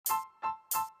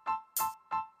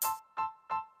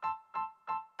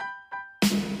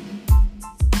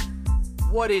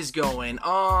What is going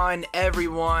on,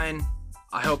 everyone?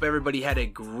 I hope everybody had a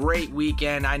great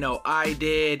weekend. I know I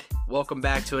did. Welcome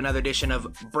back to another edition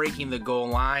of Breaking the Goal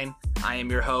Line. I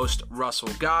am your host, Russell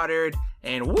Goddard.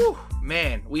 And woo,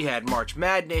 man, we had March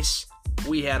Madness.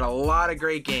 We had a lot of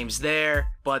great games there,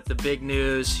 but the big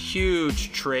news,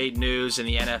 huge trade news in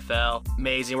the NFL.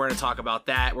 Amazing. We're going to talk about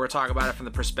that. We're going to talk about it from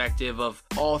the perspective of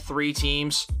all three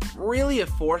teams. Really, a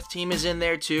fourth team is in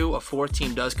there too. A fourth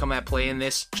team does come at play in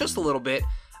this just a little bit,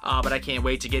 but I can't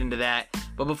wait to get into that.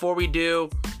 But before we do,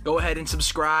 go ahead and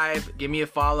subscribe. Give me a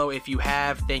follow if you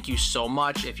have. Thank you so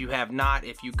much. If you have not,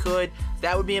 if you could,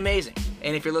 that would be amazing.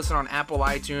 And if you're listening on Apple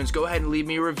iTunes, go ahead and leave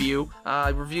me a review.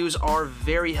 Reviews are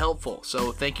very helpful.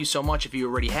 So thank you so much if you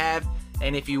already have.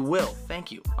 And if you will, thank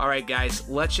you. All right, guys,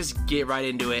 let's just get right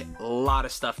into it. A lot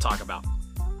of stuff to talk about.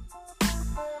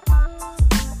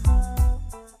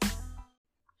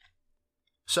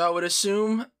 So I would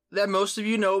assume that most of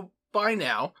you know by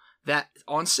now that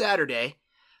on Saturday,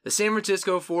 the San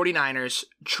Francisco 49ers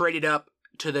traded up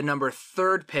to the number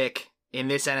 3rd pick in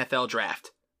this NFL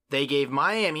draft. They gave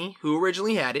Miami, who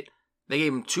originally had it, they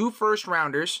gave them 2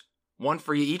 first-rounders, one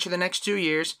for each of the next 2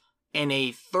 years, and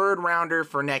a 3rd rounder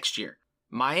for next year.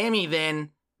 Miami then,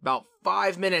 about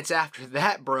 5 minutes after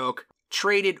that broke,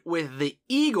 traded with the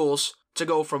Eagles to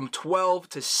go from 12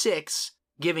 to 6,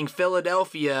 giving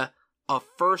Philadelphia a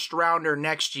 1st rounder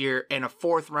next year and a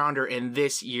 4th rounder in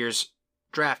this year's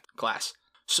draft class.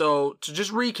 So, to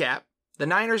just recap, the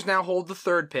Niners now hold the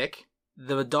 3rd pick,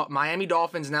 the Miami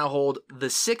Dolphins now hold the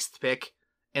 6th pick,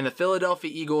 and the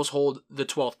Philadelphia Eagles hold the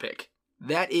 12th pick.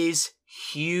 That is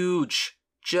huge.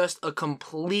 Just a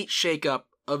complete shakeup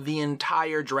of the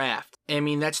entire draft. I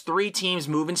mean, that's 3 teams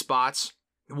moving spots.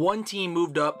 One team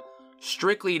moved up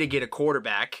strictly to get a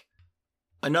quarterback.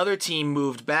 Another team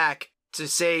moved back to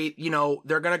say,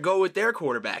 they're going to go with their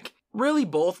quarterback. Really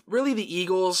the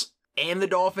Eagles and the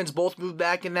Dolphins both moved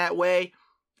back in that way.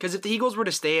 Because if the Eagles were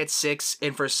to stay at 6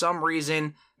 and for some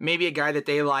reason, maybe a guy that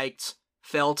they liked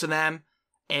fell to them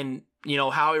and,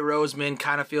 Howie Roseman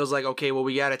kind of feels like, okay, well,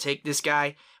 we got to take this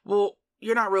guy. Well,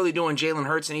 you're not really doing Jalen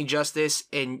Hurts any justice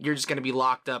and you're just going to be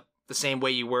locked up the same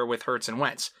way you were with Hurts and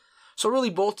Wentz. So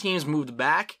really both teams moved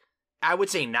back. I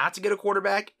would say not to get a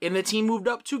quarterback, and the team moved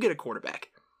up to get a quarterback.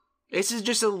 This is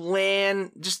just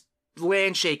land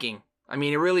shaking. I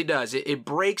mean, it really does. It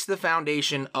breaks the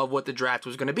foundation of what the draft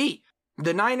was going to be.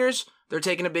 The Niners, they're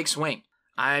taking a big swing.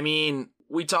 I mean,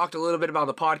 we talked a little bit about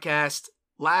the podcast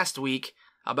last week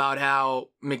about how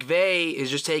McVay is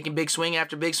just taking big swing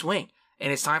after big swing,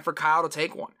 and it's time for Kyle to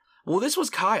take one. Well, this was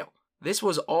Kyle. This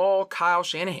was all Kyle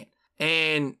Shanahan,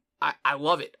 and I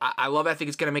love it. I love it. I think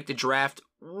it's going to make the draft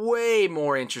way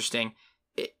more interesting.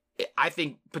 I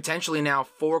think potentially now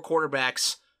 4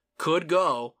 quarterbacks could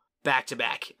go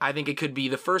back-to-back. I think it could be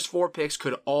the first 4 picks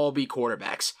could all be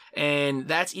quarterbacks. And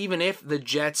that's even if the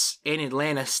Jets and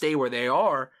Atlanta stay where they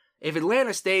are. If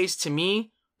Atlanta stays, to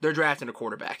me, they're drafting a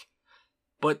quarterback.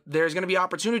 But there's going to be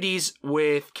opportunities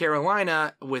with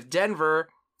Carolina, with Denver,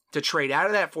 to trade out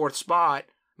of that 4th spot,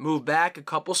 move back a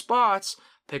couple spots,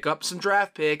 pick up some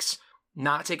draft picks,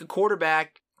 not take a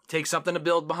quarterback, take something to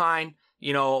build behind.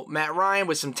 Matt Ryan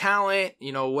with some talent,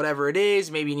 whatever it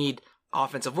is. Maybe you need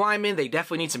offensive linemen. They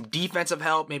definitely need some defensive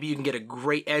help. Maybe you can get a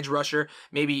great edge rusher.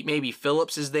 Maybe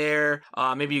Phillips is there.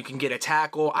 Maybe you can get a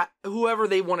tackle. Whoever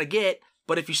they want to get.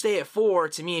 But if you stay at 4,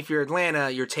 to me, if you're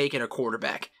Atlanta, you're taking a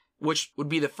quarterback, which would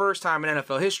be the first time in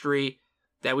NFL history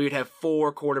that we would have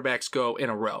 4 quarterbacks go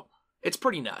in a row. It's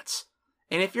pretty nuts.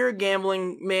 And if you're a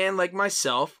gambling man like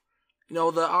myself,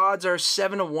 the odds are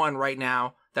 7-1 right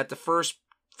now that the first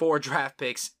 4 draft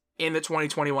picks in the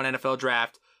 2021 NFL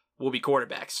draft will be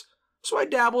quarterbacks. So I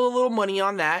dabble a little money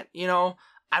on that.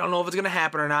 I don't know if it's going to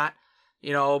happen or not.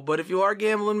 But if you are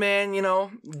gambling, man,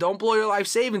 don't blow your life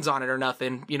savings on it or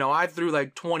nothing. I threw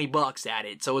like $20 at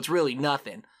it, so it's really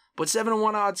nothing. But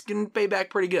 7-1 odds can pay back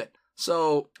pretty good.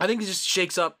 So I think it just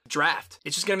shakes up draft.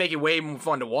 It's just going to make it way more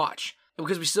fun to watch.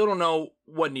 Because we still don't know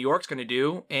what New York's going to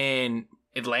do. And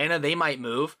Atlanta, they might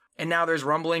move. And now there's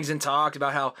rumblings and talk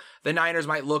about how the Niners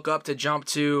might look up to jump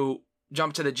to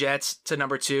the Jets to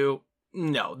number 2.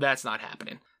 No, that's not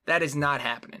happening. That is not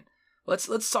happening.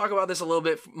 Let's talk about this a little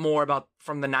bit more about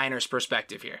from the Niners'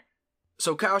 perspective here.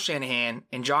 So Kyle Shanahan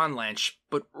and John Lynch,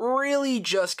 but really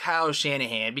just Kyle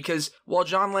Shanahan, because while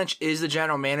John Lynch is the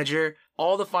general manager,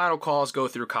 all the final calls go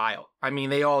through Kyle. I mean,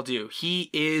 they all do.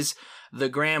 He is the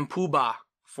grand poobah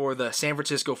for the San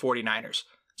Francisco 49ers.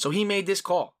 So he made this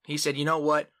call. He said, you know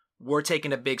what? We're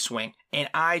taking a big swing. And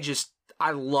I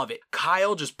I love it.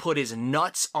 Kyle just put his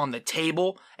nuts on the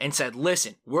table and said,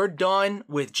 listen, we're done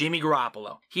with Jimmy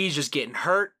Garoppolo. He's just getting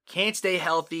hurt, can't stay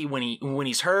healthy when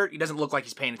he's hurt. He doesn't look like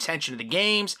he's paying attention to the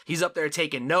games. He's up there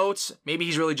taking notes. Maybe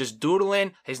he's really just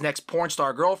doodling his next porn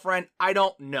star girlfriend. I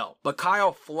don't know. But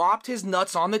Kyle flopped his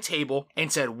nuts on the table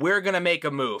and said, we're going to make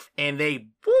a move. And they,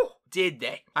 did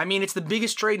they? I mean, it's the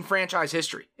biggest trade in franchise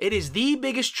history. It is the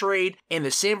biggest trade in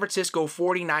the San Francisco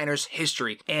 49ers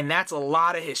history. And that's a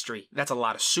lot of history. That's a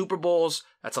lot of Super Bowls.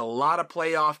 That's a lot of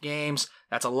playoff games.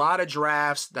 That's a lot of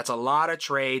drafts. That's a lot of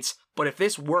trades. But if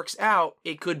this works out,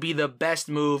 it could be the best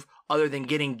move other than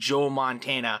getting Joe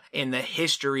Montana in the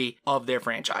history of their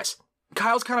franchise.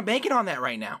 Kyle's kind of banking on that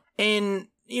right now. And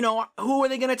who are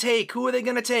they going to take? Who are they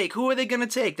going to take? Who are they going to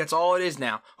take? That's all it is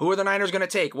now. Who are the Niners going to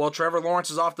take? Well, Trevor Lawrence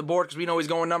is off the board because we know he's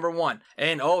going number 1.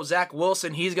 And, Zach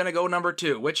Wilson, he's going to go number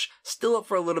 2, which still up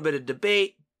for a little bit of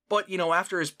debate. But,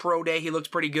 after his pro day, he looks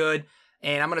pretty good.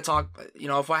 And I'm going to talk,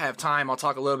 if I have time, I'll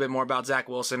talk a little bit more about Zach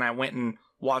Wilson. I went and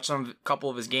watched a couple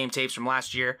of his game tapes from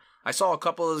last year. I saw a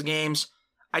couple of his games.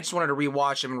 I just wanted to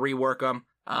rewatch him and rework them.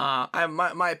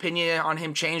 My opinion on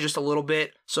him changed just a little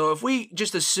bit. So if we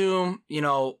just assume,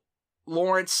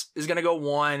 Lawrence is going to go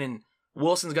 1 and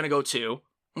Wilson's going to go 2,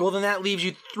 well, then that leaves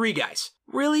you 3 guys.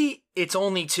 Really, it's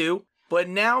only 2. But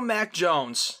now Mac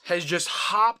Jones has just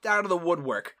hopped out of the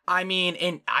woodwork. I mean,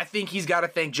 and I think he's got to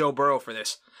thank Joe Burrow for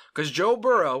this. Because Joe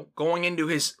Burrow, going into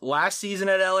his last season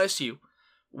at LSU,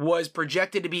 was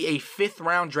projected to be a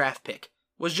 5th-round draft pick.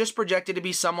 Was just projected to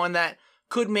be someone that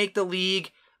could make the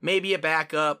league, maybe a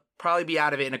backup, probably be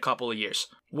out of it in a couple of years.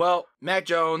 Well, Mac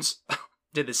Jones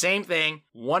did the same thing,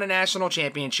 won a national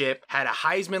championship, had a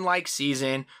Heisman-like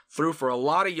season, threw for a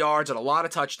lot of yards and a lot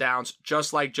of touchdowns,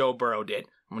 just like Joe Burrow did.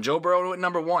 When Joe Burrow went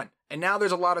number 1. And now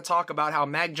there's a lot of talk about how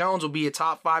Mac Jones will be a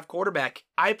top 5 quarterback.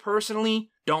 I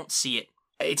personally don't see it.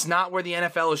 It's not where the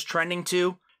NFL is trending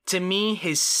to. To me,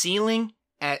 his ceiling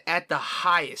at the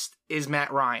highest is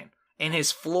Matt Ryan. And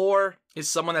his floor is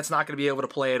someone that's not going to be able to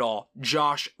play at all.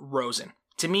 Josh Rosen.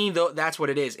 To me, though, that's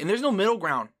what it is. And there's no middle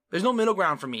ground. There's no middle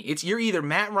ground for me. You're either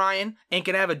Matt Ryan and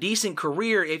can have a decent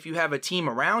career if you have a team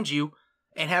around you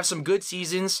and have some good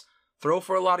seasons, throw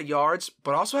for a lot of yards,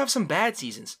 but also have some bad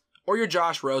seasons. Or you're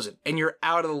Josh Rosen and you're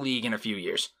out of the league in a few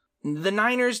years. The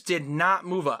Niners did not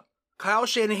move up. Kyle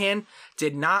Shanahan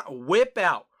did not whip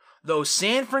out those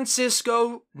San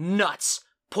Francisco nuts,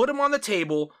 put them on the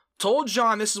table, told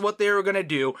John this is what they were going to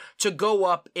do, to go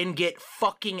up and get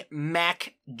fucking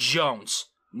Mac Jones.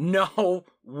 No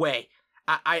way.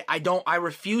 I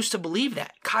refuse to believe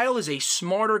that. Kyle is a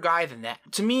smarter guy than that.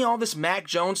 To me, all this Mac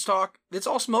Jones talk, it's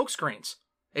all smokescreens.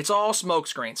 It's all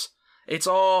smokescreens. It's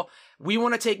all, we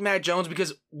want to take Mac Jones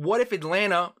because what if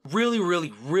Atlanta really,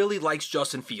 really, really likes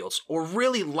Justin Fields or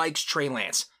really likes Trey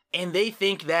Lance and they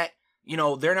think that,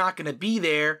 they're not going to be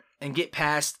there and get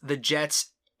past the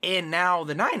Jets and now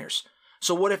the Niners.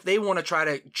 So what if they want to try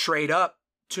to trade up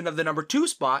to the number 2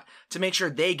 spot to make sure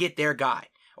they get their guy?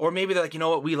 Or maybe they're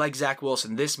like, we like Zach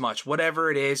Wilson this much,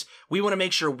 whatever it is. We want to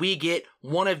make sure we get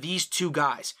one of these 2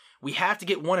 guys. We have to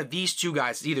get one of these 2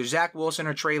 guys. It's either Zach Wilson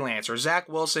or Trey Lance, or Zach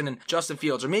Wilson and Justin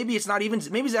Fields, or maybe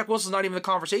Zach Wilson's not even the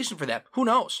conversation for them. Who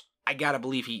knows? I gotta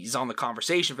believe he's on the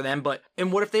conversation for them,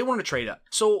 and what if they want to trade up?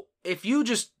 So if you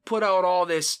just put out all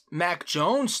this Mac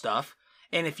Jones stuff,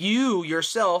 and if you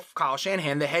yourself, Kyle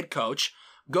Shanahan, the head coach,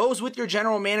 goes with your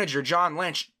general manager, John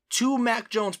Lynch, to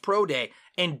Mac Jones Pro Day,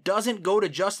 and doesn't go to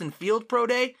Justin Fields Pro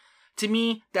Day, to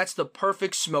me, that's the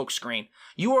perfect smokescreen.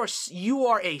 You are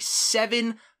a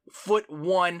 7'1"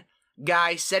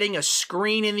 guy setting a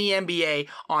screen in the NBA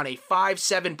on a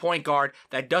 5'7" point guard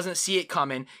that doesn't see it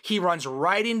coming. He runs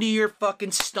right into your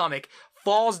fucking stomach,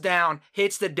 falls down,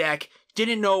 hits the deck,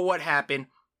 didn't know what happened.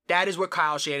 That is what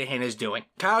Kyle Shanahan is doing.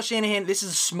 Kyle Shanahan, this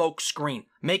is a smoke screen.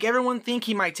 Make everyone think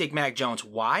he might take Mac Jones.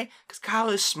 Why? Because Kyle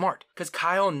is smart. Because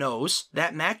Kyle knows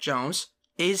that Mac Jones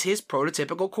is his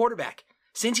prototypical quarterback.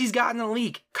 Since he's gotten in the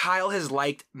league, Kyle has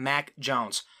liked Mac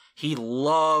Jones. He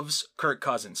loves Kirk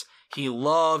Cousins. He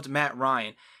loved Matt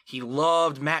Ryan. He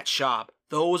loved Matt Schaub.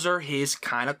 Those are his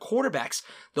kind of quarterbacks.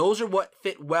 Those are what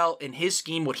fit well in his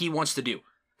scheme, what he wants to do.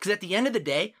 Because at the end of the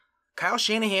day, Kyle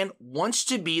Shanahan wants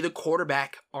to be the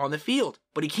quarterback on the field,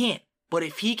 but he can't. But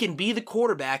if he can be the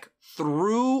quarterback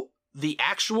through the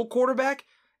actual quarterback,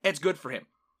 it's good for him.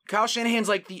 Kyle Shanahan's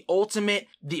like the ultimate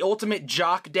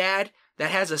jock dad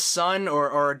that has a son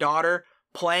or a daughter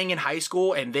playing in high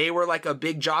school, and they were like a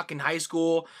big jock in high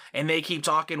school, and they keep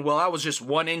talking, well, I was just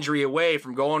one injury away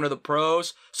from going to the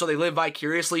pros, so they live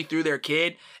vicariously through their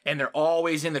kid, and they're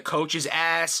always in the coach's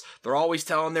ass. They're always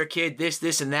telling their kid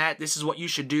this, and that. This is what you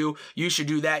should do. You should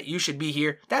do that. You should be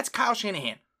here. That's Kyle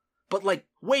Shanahan. but like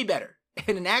way better,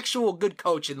 and an actual good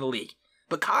coach in the league.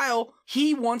 But Kyle,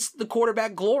 he wants the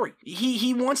quarterback glory.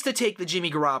 He wants to take the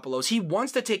Jimmy Garoppolos. He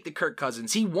wants to take the Kirk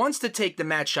Cousins. He wants to take the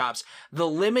Matt Schaubs, the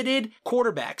limited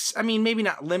quarterbacks. I mean, maybe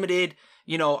not limited,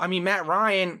 Matt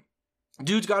Ryan,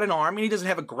 dude's got an arm, and he doesn't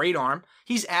have a great arm.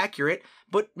 He's accurate,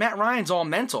 but Matt Ryan's all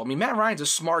mental. I mean, Matt Ryan's a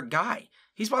smart guy.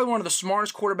 He's probably one of the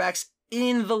smartest quarterbacks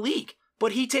in the league,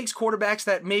 but he takes quarterbacks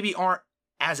that maybe aren't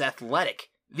as athletic.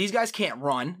 These guys can't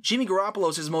run. Jimmy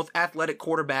Garoppolo's is the most athletic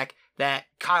quarterback that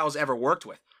Kyle's ever worked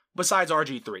with, besides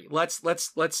RG3.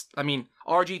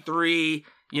 RG3,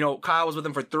 Kyle was with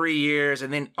him for 3 years,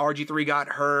 and then RG3 got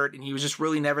hurt, and he was just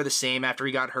really never the same after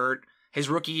he got hurt. His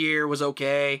rookie year was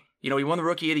okay. He won the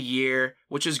Rookie of the Year,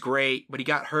 which is great, but he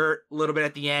got hurt a little bit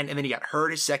at the end, and then he got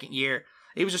hurt his second year.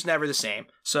 He was just never the same.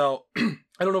 So I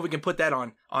don't know if we can put that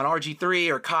on RG3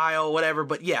 or Kyle, whatever,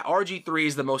 but yeah, RG3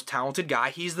 is the most talented guy.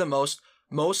 He's the most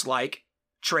like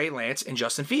Trey Lance and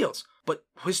Justin Fields. But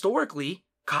historically,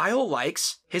 Kyle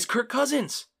likes his Kirk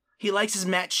Cousins. He likes his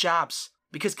Matt Schaubs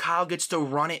because Kyle gets to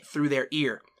run it through their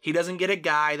ear. He doesn't get a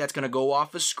guy that's going to go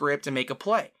off a script and make a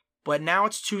play. But now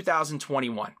it's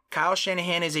 2021. Kyle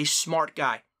Shanahan is a smart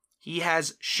guy. He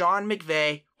has Sean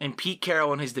McVay and Pete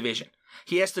Carroll in his division.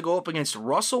 He has to go up against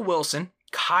Russell Wilson,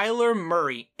 Kyler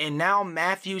Murray, and now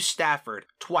Matthew Stafford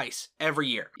twice every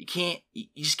year.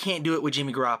 You just can't do it with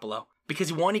Jimmy Garoppolo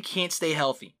because one, he can't stay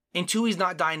healthy, and two, he's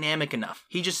not dynamic enough.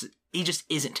 He just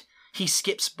isn't. He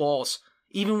skips balls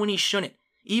even when he shouldn't.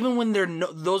 Even when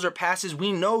those are passes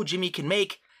we know Jimmy can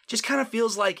make. Just kind of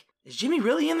feels like, is Jimmy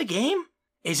really in the game?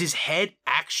 Is his head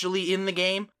actually in the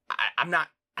game? I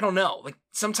don't know. Like,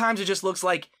 sometimes it just looks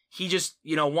like he just,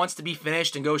 wants to be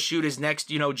finished and go shoot his next,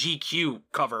 GQ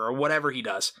cover or whatever he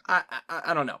does.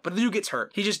 I don't know. But the dude gets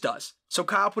hurt. He just does. So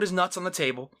Kyle put his nuts on the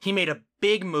table. He made a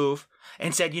big move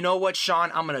and said, you know what,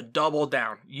 Sean, I'm going to double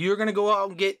down. You're going to go out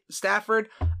and get Stafford.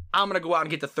 I'm going to go out and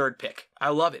get the third pick. I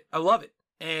love it.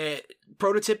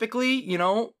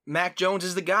 Prototypically, Mac Jones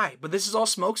is the guy. But this is all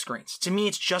smokescreens. To me,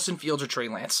 it's Justin Fields or Trey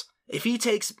Lance. If he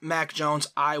takes Mac Jones,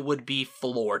 I would be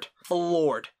floored.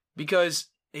 Because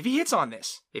if he hits on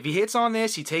this,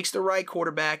 he takes the right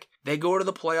quarterback, they go to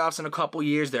the playoffs in a couple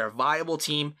years, they're a viable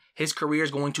team, his career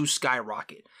is going to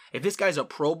skyrocket. If this guy's a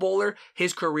Pro Bowler,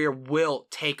 his career will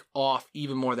take off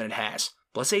even more than it has.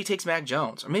 But let's say he takes Mac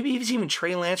Jones, or maybe it's even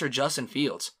Trey Lance or Justin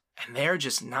Fields, and they're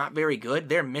just not very good.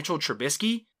 They're Mitchell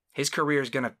Trubisky. His career is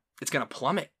gonna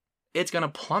plummet. It's gonna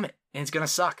plummet, and it's gonna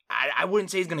suck. I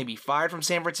wouldn't say he's gonna be fired from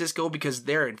San Francisco because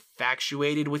they're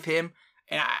infatuated with him,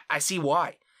 and I see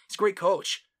why. He's a great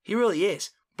coach. He really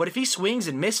is. But if he swings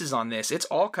and misses on this, it's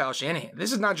all Kyle Shanahan.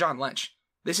 This is not John Lynch.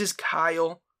 This is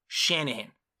Kyle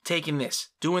Shanahan taking this,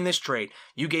 doing this trade.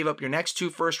 You gave up your next 2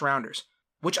 first-rounders,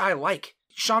 which I like.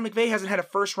 Sean McVay hasn't had a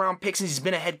first-round pick since he's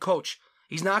been a head coach.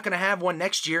 He's not going to have one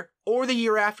next year or the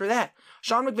year after that.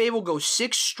 Sean McVay will go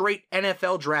 6 straight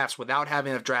NFL drafts without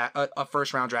having a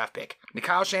first-round draft pick. And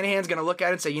Kyle Shanahan's going to look at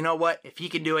it and say, you know what? If he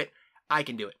can do it, I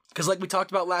can do it. Because like we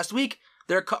talked about last week,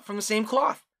 they're cut from the same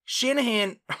cloth.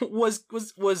 Shanahan was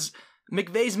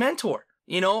McVay's mentor,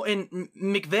 and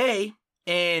McVay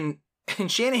and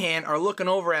Shanahan are looking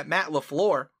over at Matt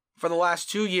LaFleur for the last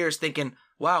 2 years thinking,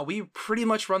 wow, we pretty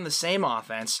much run the same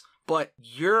offense, but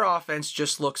your offense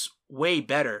just looks way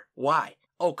better. Why?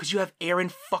 Oh, because you have Aaron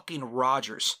fucking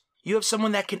Rodgers. You have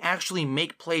someone that can actually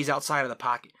make plays outside of the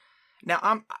pocket.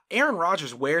 Now, Aaron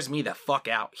Rodgers wears me the fuck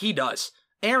out. He does.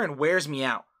 Aaron wears me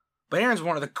out. But Aaron's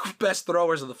one of the best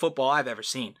throwers of the football I've ever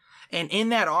seen. And in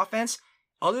that offense,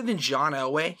 other than John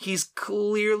Elway, he's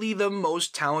clearly the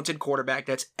most talented quarterback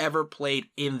that's ever played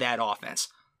in that offense.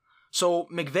 So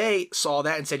McVay saw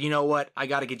that and said, you know what? I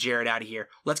got to get Jared out of here.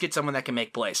 Let's get someone that can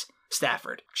make plays.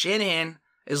 Stafford. Shanahan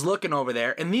is looking over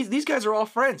there, and these guys are all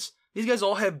friends. These guys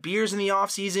all have beers in the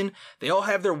offseason. They all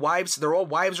have their wives.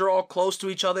 Wives are all close to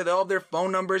each other. They all have their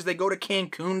phone numbers. They go to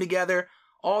Cancun together.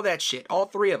 All that shit. All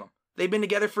 3 of them. They've been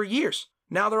together for years.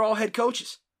 Now they're all head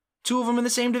coaches. 2 of them in the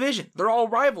same division. They're all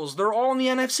rivals. They're all in the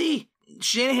NFC.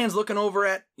 Shanahan's looking over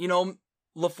at,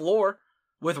 LaFleur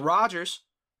with Rodgers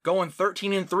going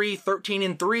 13-3,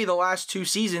 13-3 the last 2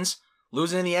 seasons,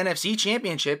 losing in the NFC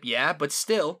Championship, yeah, but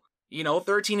still,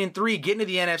 13-3, getting to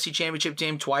the NFC Championship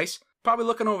game twice. Probably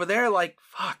looking over there like,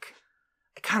 fuck,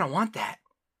 I kind of want that.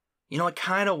 I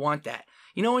kind of want that.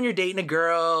 When you're dating a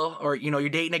girl or, you're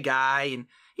dating a guy and,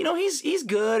 he's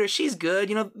good or she's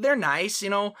good. They're nice,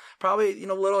 probably,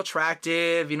 a little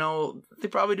attractive, they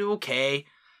probably do okay.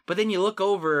 But then you look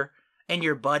over and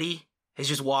your buddy has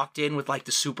just walked in with like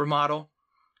the supermodel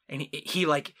and he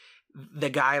like, the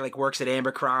guy like works at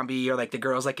Abercrombie or like the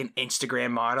girl's like an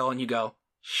Instagram model and you go,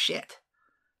 shit,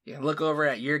 You look over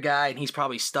at your guy, and he's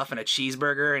probably stuffing a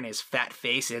cheeseburger in his fat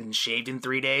face and shaved in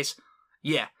 3 days.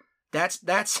 Yeah, that's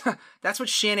what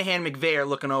Shanahan and McVay are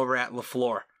looking over at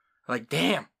LaFleur. Like,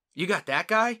 damn, you got that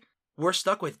guy? We're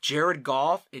stuck with Jared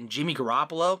Goff and Jimmy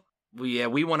Garoppolo?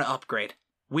 We want to upgrade.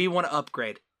 We want to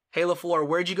upgrade. Hey, LaFleur,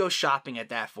 where'd you go shopping at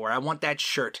that for? I want that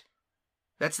shirt.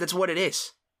 That's what it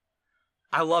is.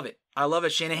 I love it. I love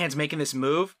it. Shanahan's making this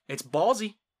move. It's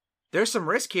ballsy. There's some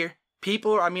risk here.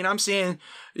 I'm saying,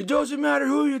 it doesn't matter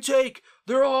who you take.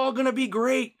 They're all going to be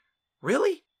great.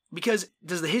 Really? Because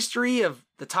does the history of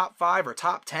the top 5 or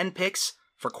top 10 picks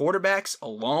for quarterbacks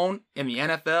alone in the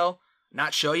NFL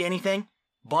not show you anything?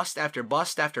 Bust after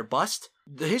bust after bust?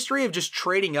 The history of just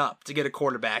trading up to get a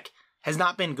quarterback has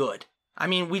not been good. I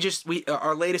mean,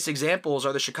 our latest examples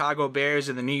are the Chicago Bears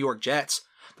and the New York Jets.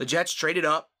 The Jets traded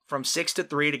up from 6 to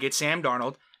 3 to get Sam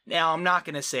Darnold. Now, I'm not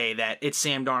going to say that it's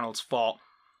Sam Darnold's fault,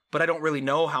 but I don't really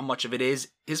know how much of it is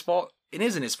his fault. It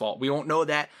isn't his fault. We won't know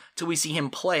that till we see him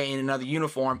play in another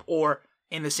uniform or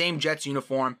in the same Jets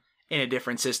uniform in a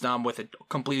different system with a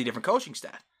completely different coaching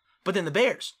staff. But then the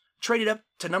Bears traded up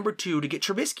to number 2 to get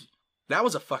Trubisky. That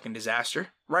was a fucking disaster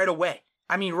right away.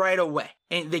 I mean, right away.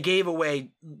 And they gave away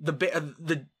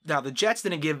now the Jets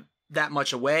didn't give that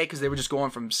much away because they were just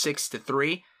going from 6 to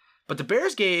 3. But the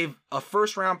Bears gave a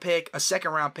first-round pick, a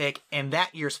second-round pick, and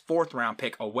that year's fourth-round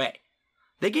pick away.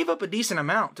 They gave up a decent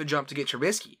amount to jump to get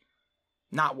Trubisky.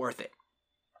 Not worth it.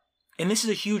 And this is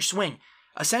a huge swing.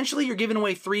 Essentially, you're giving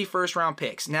away 3 first-round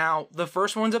picks. Now, the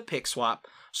first one's a pick swap,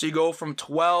 so you go from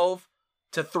 12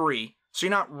 to 3. So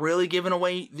you're not really giving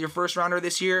away your first-rounder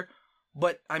this year.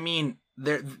 But, I mean,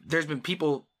 there's been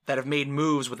people that have made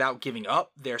moves without giving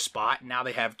up their spot. Now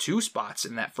they have 2 spots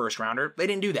in that first-rounder. They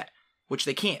didn't do that, which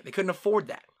they can't. They couldn't afford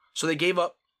that. So they gave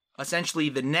up, essentially,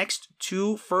 the next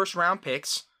 2 first-round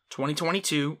picks,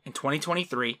 2022 and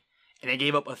 2023, and they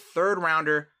gave up a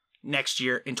third-rounder next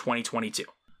year in 2022.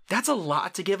 That's a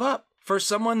lot to give up for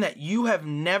someone that you have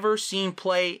never seen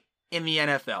play in the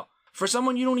NFL. For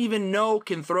someone you don't even know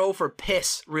can throw for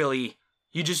piss, really.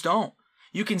 You just don't.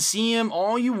 You can see him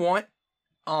all you want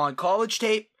on college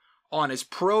tape, on his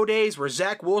pro days where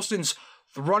Zach Wilson's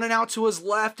running out to his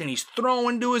left and he's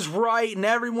throwing to his right and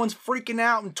everyone's freaking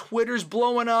out and Twitter's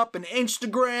blowing up and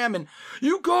Instagram and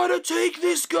you gotta take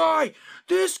this guy.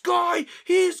 This guy,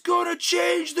 he's gonna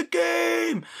change the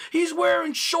game. He's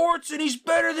wearing shorts and he's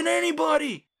better than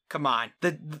anybody. Come on.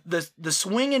 The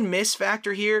swing and miss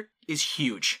factor here is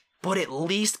huge. But at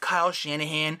least Kyle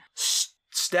Shanahan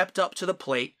stepped up to the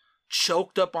plate,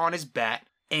 choked up on his bat,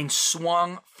 and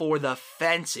swung for the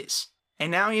fences.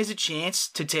 And now he has a chance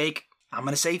to take, I'm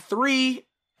going to say 3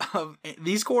 of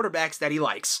these quarterbacks that he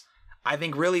likes. I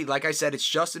think really, like I said, it's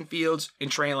Justin Fields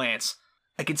and Trey Lance.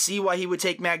 I could see why he would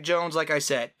take Mac Jones, like I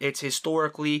said. It's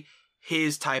historically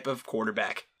his type of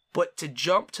quarterback. But to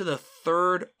jump to the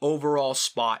 3rd overall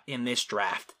spot in this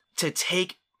draft, to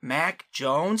take Mac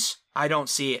Jones, I don't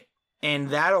see it. And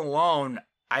that alone,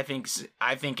 I think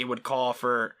it would call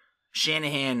for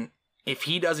Shanahan, if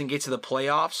he doesn't get to the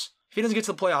playoffs,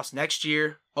 next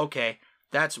year, okay,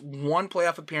 that's 1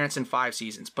 playoff appearance in 5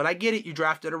 seasons. But I get it, you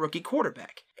drafted a rookie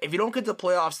quarterback. If you don't get to the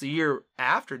playoffs the year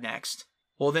after next,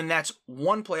 well, then that's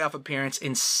 1 playoff appearance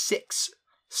in 6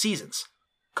 seasons.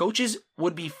 Coaches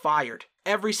would be fired.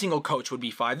 Every single coach would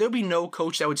be fired. There would be no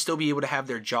coach that would still be able to have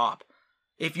their job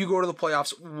if you go to the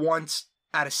playoffs once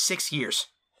out of 6 years.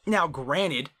 Now,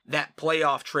 granted, that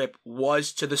playoff trip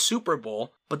was to the Super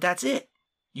Bowl, but that's it.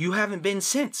 You haven't been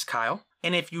since, Kyle.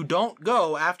 And if you don't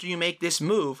go after you make this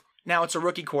move, now it's a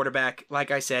rookie quarterback.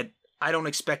 Like I said, I don't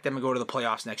expect them to go to the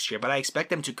playoffs next year, but I expect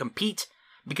them to compete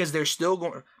because they're still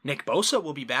going. Nick Bosa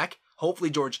will be back. Hopefully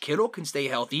George Kittle can stay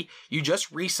healthy. You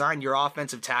just re-signed your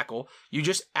offensive tackle. You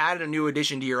just added a new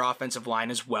addition to your offensive line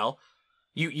as well.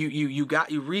 You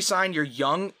re-signed your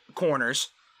young corners.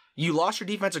 You lost your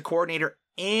defensive coordinator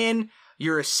and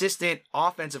your assistant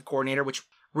offensive coordinator, which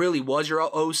really was your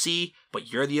OC,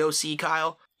 but you're the OC,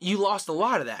 Kyle. You lost a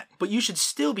lot of that, but they should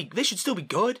still be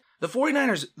good. The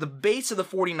 49ers, the base of the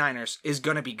 49ers is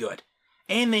going to be good.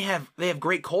 And they have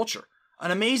great culture,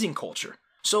 an amazing culture.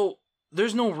 So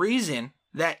there's no reason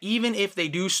that even if they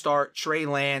do start Trey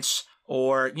Lance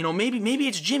or, maybe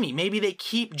it's Jimmy. Maybe they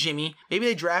keep Jimmy. Maybe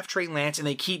they draft Trey Lance and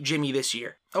they keep Jimmy this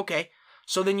year. Okay,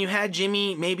 so then you had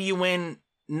Jimmy, maybe you win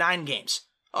 9 games.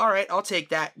 All right, I'll take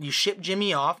that. You ship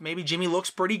Jimmy off. Maybe Jimmy looks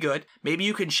pretty good. Maybe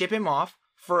you can ship him off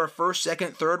for a 1st,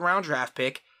 2nd, 3rd round draft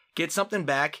pick. Get something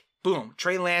back. Boom.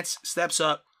 Trey Lance steps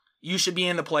up. You should be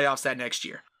in the playoffs that next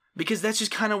year. Because that's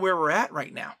just kind of where we're at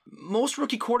right now. Most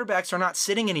rookie quarterbacks are not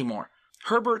sitting anymore.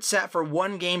 Herbert sat for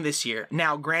 1 game this year.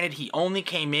 Now, granted, he only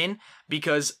came in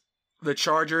because the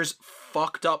Chargers'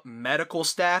 fucked up medical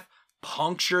staff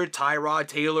punctured Tyrod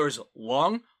Taylor's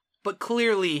lung, but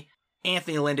clearly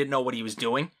Anthony Lynn didn't know what he was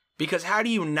doing, because how do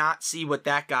you not see what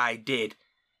that guy did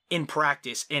in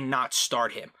practice and not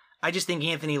start him? I just think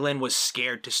Anthony Lynn was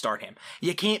scared to start him.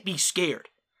 You can't be scared.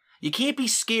 You can't be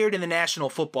scared in the National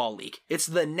Football League. It's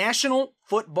the National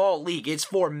Football League. It's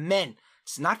for men.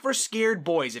 It's not for scared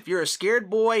boys. If you're a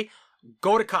scared boy,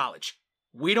 go to college.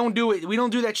 We don't do it. We don't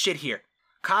do that shit here.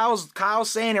 Kyle's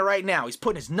saying it right now. He's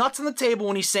putting his nuts on the table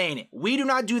when he's saying it. We do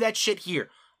not do that shit here.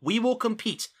 We will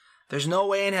compete. There's no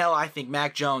way in hell I think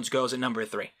Mac Jones goes at number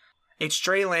 3. It's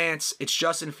Trey Lance. It's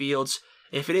Justin Fields.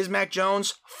 If it is Mac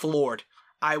Jones, floored.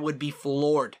 I would be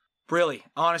floored. Really,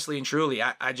 honestly and truly.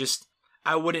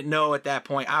 I wouldn't know at that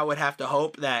point. I would have to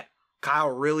hope that Kyle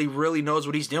really, really knows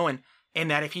what he's doing, and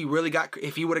that if he would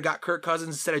have got Kirk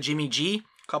Cousins instead of Jimmy G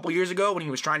a couple years ago when he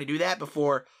was trying to do that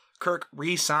before Kirk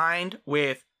re-signed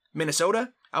with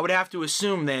Minnesota, I would have to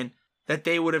assume then that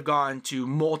they would have gone to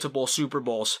multiple Super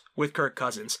Bowls with Kirk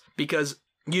Cousins, because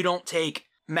you don't take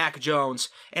Mac Jones.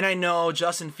 And I know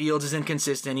Justin Fields is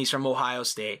inconsistent. He's from Ohio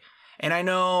State. And I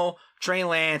know Trey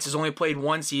Lance has only played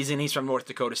one season. He's from North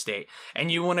Dakota State.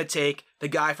 And you want to take the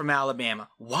guy from Alabama.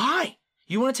 Why?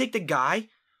 You want to take the guy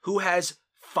who has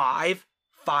 5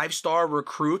 5-star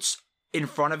recruits in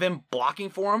front of him blocking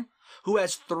for him? Who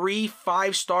has 3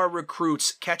 5-star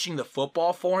recruits catching the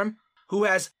football for him? Who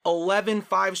has 11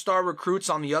 5-star recruits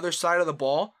on the other side of the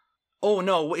ball? Oh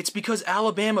no, it's because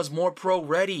Alabama's more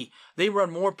pro-ready. They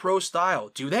run more pro-style.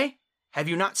 Do they? Have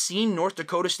you not seen North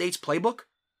Dakota State's playbook?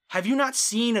 Have you not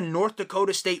seen a North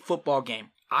Dakota State football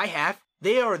game? I have.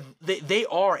 They are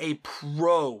a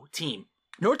pro team.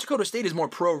 North Dakota State is more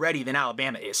pro-ready than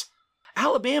Alabama is.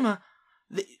 Alabama,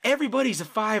 everybody's a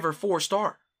 5 or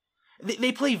 4-star.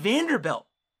 They play Vanderbilt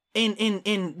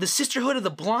in the Sisterhood of the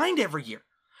Blind every year.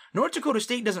 North Dakota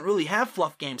State doesn't really have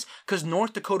fluff games because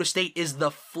North Dakota State is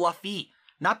the fluffy,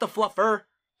 not the fluffer.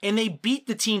 And they beat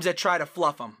the teams that try to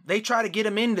fluff them. They try to get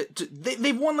them in.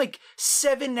 They've won like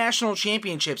 7 national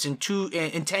championships in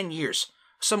 10 years.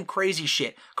 Some crazy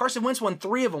shit. Carson Wentz won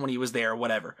 3 of them when he was there or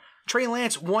whatever. Trey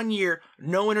Lance, 1 year,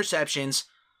 no interceptions.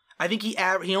 I think he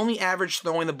only averaged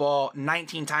throwing the ball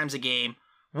 19 times a game.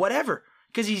 Whatever.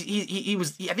 Because I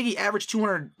think he averaged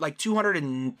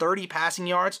 230 passing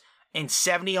yards and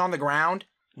 70 on the ground.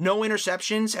 No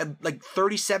interceptions, had like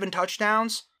 37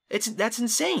 touchdowns. That's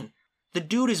insane. The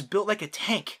dude is built like a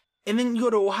tank. And then you go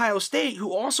to Ohio State,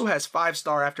 who also has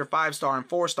 5-star after 5-star and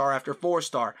 4-star after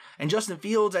 4-star. And Justin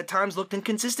Fields at times looked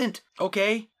inconsistent.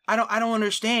 Okay? I don't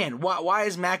understand. Why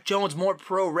is Mac Jones more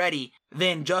pro-ready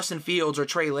than Justin Fields or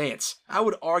Trey Lance? I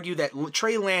would argue that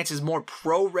Trey Lance is more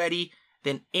pro-ready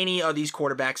than any of these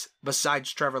quarterbacks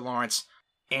besides Trevor Lawrence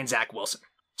and Zach Wilson.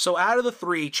 So out of the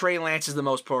 3, Trey Lance is the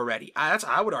most pro-ready.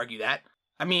 I would argue that.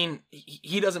 I mean,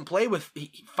 he doesn't play with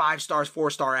 5-star,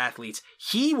 4-star athletes.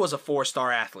 He was a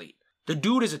 4-star athlete. The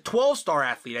dude is a 12-star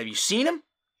athlete. Have you seen him?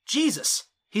 Jesus.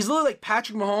 He's literally like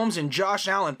Patrick Mahomes and Josh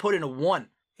Allen put in a 1.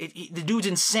 The dude's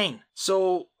insane.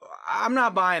 So I'm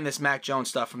not buying this Mac Jones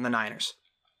stuff from the Niners.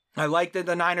 I like that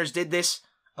the Niners did this.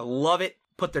 I love it.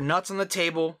 Put their nuts on the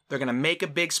table. They're going to make a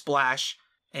big splash,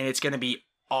 and it's going to be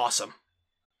awesome.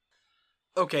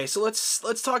 Okay, so let's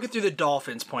talk it through the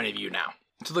Dolphins' point of view now.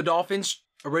 So the Dolphins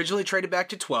originally traded back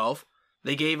to 12.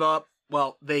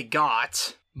 They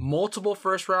got multiple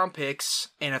first-round picks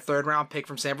and a third-round pick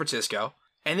from San Francisco.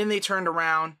 And then they turned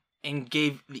around and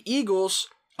gave the Eagles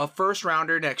a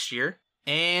first-rounder next year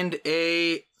and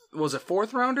a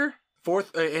fourth-rounder?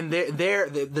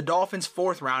 The Dolphins'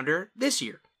 fourth-rounder this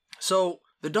year. So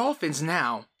the Dolphins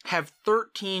now have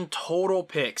 13 total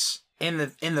picks in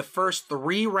the first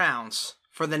 3 rounds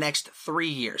for the next 3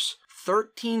 years.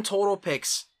 13 total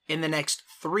picks in the next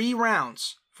 3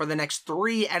 rounds for the next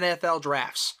 3 NFL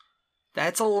drafts.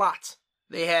 That's a lot.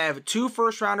 They have 2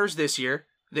 first-rounders this year.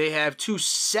 They have 2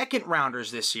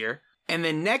 second-rounders this year. And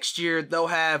then next year, they'll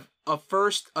have a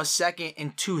first, a second,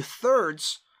 and 2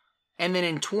 thirds. And then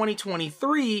in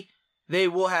 2023, they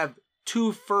will have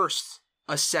 2 firsts,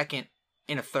 a second,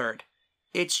 and a third.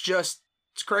 It's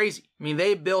crazy. I mean,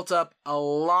 they built up a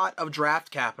lot of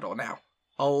draft capital now.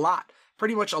 A lot.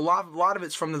 Pretty much a lot of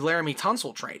it's from the Laramie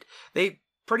Tunsil trade. They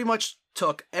pretty much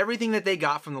took everything that they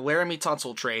got from the Laramie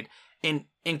Tunsil trade and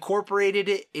incorporated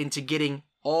it into getting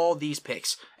all these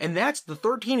picks. And the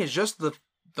 13 is just the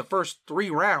first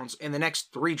 3 rounds in the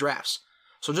next 3 drafts.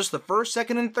 So just the first,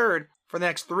 second, and third for the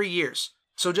next 3 years.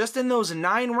 So just in those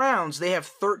 9 rounds, they have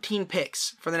 13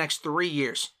 picks for the next 3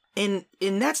 years. And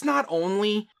that's not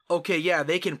only, okay, yeah,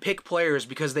 they can pick players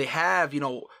because they have,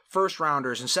 first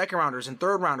rounders and second rounders and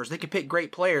third rounders. They can pick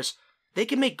great players. they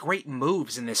can make great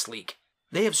moves in this league.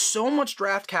 They have so much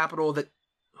draft capital that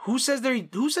who says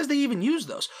they even use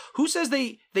those? Who says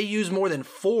they use more than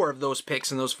 4 of those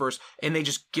picks in those first and they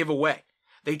just give away?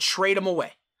 They trade them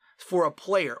away for a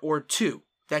player or 2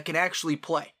 that can actually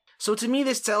play. So to me,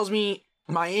 this tells me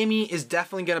Miami is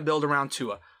definitely going to build around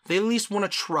Tua. They at least want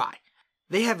to try.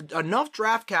 They have enough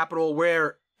draft capital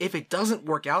where if it doesn't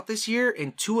work out this year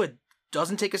and Tua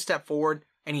doesn't take a step forward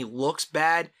and he looks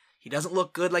bad, he doesn't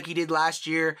look good like he did last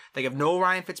year, they have no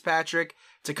Ryan Fitzpatrick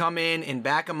to come in and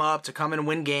back him up, to come in and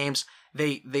win games.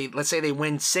 They let's say they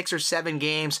win 6 or 7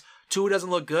 games, Tua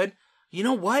doesn't look good. You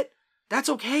know what? That's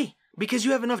okay. Because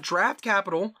you have enough draft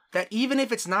capital that even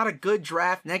if it's not a good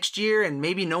draft next year and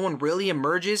maybe no one really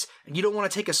emerges and you don't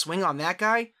want to take a swing on that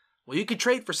guy, well, you could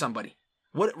trade for somebody.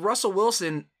 What Russell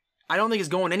Wilson, I don't think is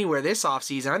going anywhere this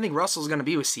offseason. I think Russell's going to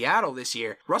be with Seattle this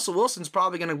year. Russell Wilson's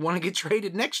probably going to want to get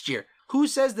traded next year. Who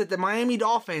says that the Miami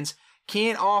Dolphins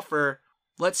can't offer,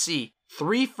 let's see,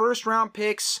 3 first-round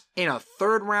picks and a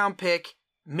third-round pick,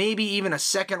 maybe even a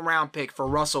second-round pick for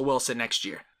Russell Wilson next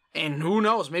year? And who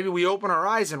knows, maybe we open our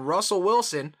eyes and Russell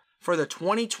Wilson for the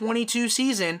 2022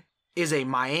 season is a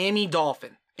Miami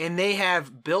Dolphin. And they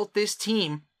have built this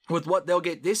team with what they'll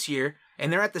get this year,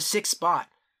 and they're at the 6th spot.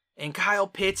 And Kyle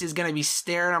Pitts is going to be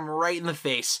staring them right in the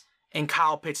face, and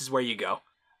Kyle Pitts is where you go.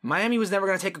 Miami was never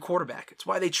going to take a quarterback. It's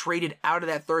why they traded out of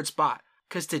that 3rd spot.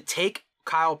 Because to take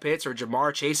Kyle Pitts or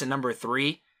Jamar Chase at number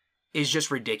 3 is just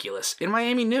ridiculous. And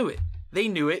Miami knew it. They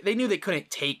knew it. They knew they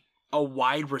couldn't take a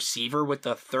wide receiver with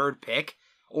the 3rd pick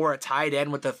or a tight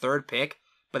end with the 3rd pick,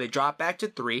 but they dropped back to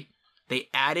 3. They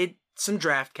added some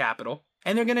draft capital,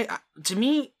 and they're going to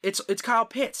me, it's Kyle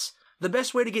Pitts. The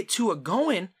best way to get Tua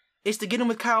going is to get him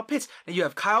with Kyle Pitts. Now you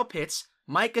have Kyle Pitts,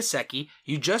 Mike Gesicki,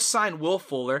 you just signed Will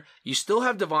Fuller, you still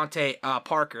have Devontae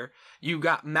Parker, you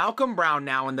got Malcolm Brown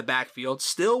now in the backfield,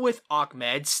 still with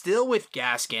Ahmed, still with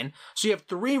Gaskin, so you have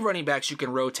 3 running backs you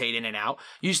can rotate in and out.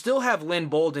 You still have Lynn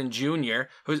Bolden Jr.,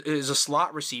 who is a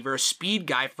slot receiver, a speed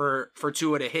guy for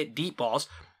Tua to hit deep balls.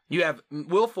 You have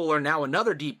Will Fuller, now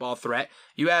another deep ball threat.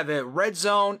 You have a red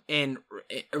zone and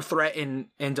threat in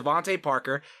Devontae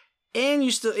Parker, and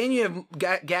you have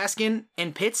Gaskin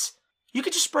and Pitts. You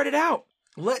could just spread it out.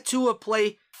 Let Tua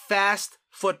play fast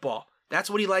football. That's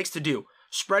what he likes to do.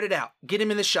 Spread it out. Get him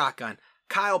in the shotgun.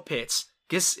 Kyle Pitts,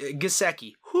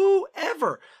 Gesicki,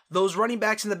 whoever. Those running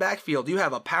backs in the backfield. You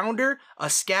have a pounder, a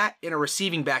scat, and a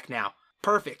receiving back now.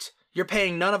 Perfect. You're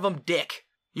paying none of them dick.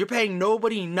 You're paying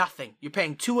nobody nothing. You're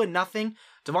paying Tua nothing.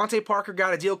 Devontae Parker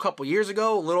got a deal a couple years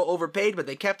ago, a little overpaid, but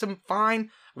they kept him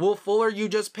fine. Will Fuller, you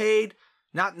just paid.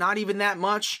 Not even that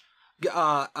much.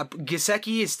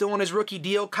 Gesicki is still on his rookie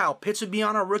deal. Kyle Pitts would be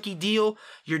on a rookie deal.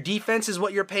 Your defense is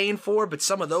what you're paying for, but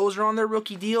some of those are on their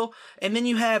rookie deal. And then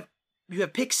you have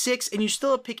pick 6 and you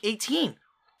still have pick 18.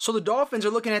 So the Dolphins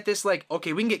are looking at this like,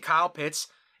 okay, we can get Kyle Pitts.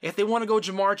 If they want to go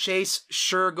Jamar Chase,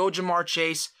 sure, go Jamar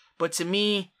Chase. But to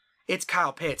me, it's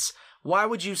Kyle Pitts. Why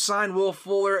would you sign Will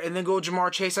Fuller and then go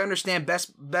Jamar Chase? I understand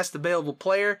best available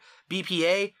player,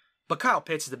 BPA. But Kyle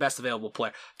Pitts is the best available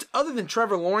player. Other than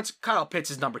Trevor Lawrence, Kyle Pitts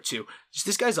is number 2.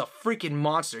 This guy's a freaking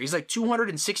monster. He's like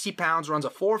 260 pounds, runs a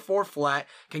 4.4 flat,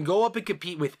 can go up and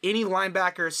compete with any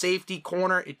linebacker, safety,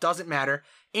 corner, it doesn't matter.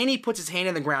 And he puts his hand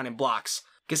in the ground and blocks.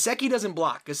 Gesicki doesn't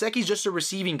block. Gesicki's just a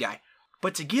receiving guy.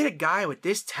 But to get a guy with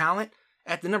this talent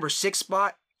at the number 6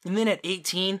 spot, and then at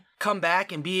 18, come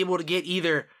back and be able to get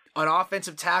either an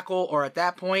offensive tackle or at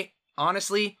that point,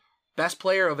 honestly, best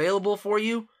player available for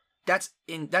you, that's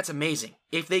amazing.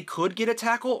 If they could get a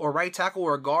tackle or right tackle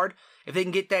or a guard, if they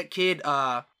can get that kid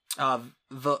Vallejo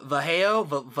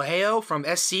from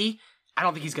SC, I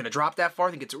don't think he's gonna drop that far.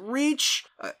 I think it's a reach.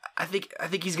 I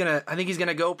think he's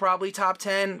gonna go probably top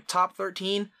 10, top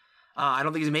 13. I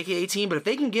don't think he's gonna make it 18. But if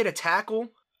they can get a tackle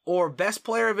or best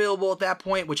player available at that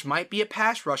point, which might be a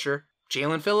pass rusher,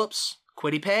 Jalen Phillips,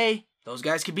 Kwity Paye, those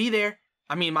guys could be there.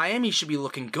 I mean, Miami should be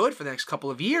looking good for the next couple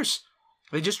of years.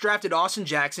 They just drafted Austin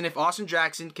Jackson. If Austin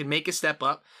Jackson can make a step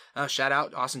up, shout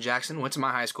out Austin Jackson, went to my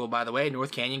high school, by the way,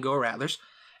 North Canyon, go Rattlers.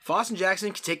 If Austin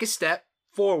Jackson can take a step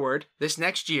forward this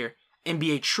next year and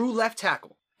be a true left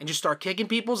tackle and just start kicking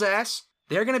people's ass,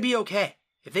 they're going to be okay.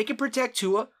 If they can protect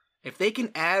Tua, if they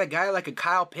can add a guy like a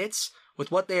Kyle Pitts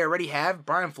with what they already have,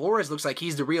 Brian Flores looks like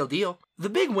he's the real deal. The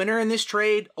big winner in this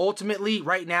trade, ultimately,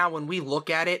 right now when we look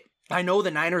at it, I know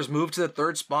the Niners moved to the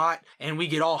 3rd spot, and we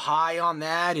get all high on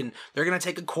that, and they're going to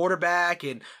take a quarterback,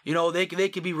 and, you know, they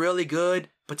could be really good.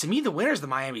 But to me, the winner's the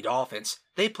Miami Dolphins.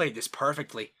 They played this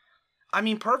perfectly. I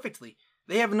mean, perfectly.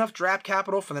 They have enough draft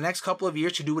capital for the next couple of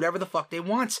years to do whatever the fuck they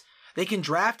want. They can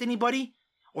draft anybody,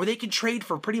 or they can trade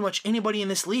for pretty much anybody in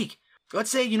this league. let's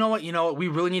say, you know what, we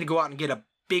really need to go out and get a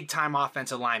big-time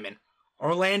offensive lineman.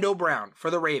 Orlando Brown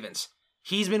for the Ravens.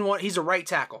 He's a right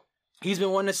tackle. He's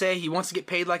been one to say he wants to get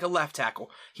paid like a left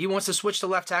tackle. He wants to switch to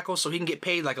left tackle so he can get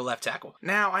paid like a left tackle.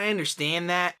 Now, I understand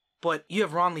that, but you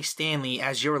have Ronnie Stanley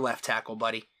as your left tackle,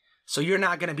 buddy. So you're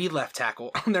not going to be left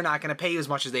tackle. They're not going to pay you as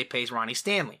much as they pay Ronnie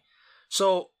Stanley.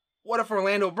 So what if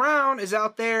Orlando Brown is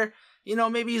out there,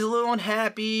 maybe he's a little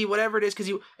unhappy, whatever it is,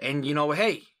 and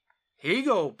hey, here you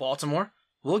go, Baltimore.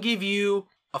 We'll give you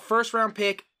a first-round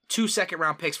pick, 2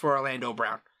 second-round picks for Orlando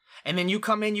Brown. And then you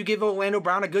come in, you give Orlando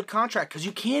Brown a good contract,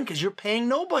 because you're paying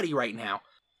nobody right now.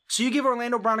 So you give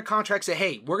Orlando Brown a contract, say,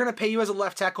 hey, we're going to pay you as a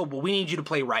left tackle, but we need you to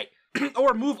play right.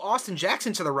 Or move Austin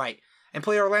Jackson to the right and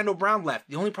play Orlando Brown left.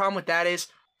 The only problem with that is,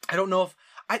 I don't know if,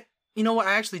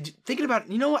 thinking about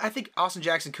it, I think Austin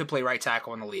Jackson could play right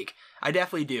tackle in the league. I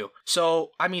definitely do.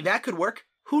 So, that could work.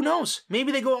 Who knows?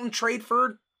 Maybe they go out and trade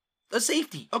for a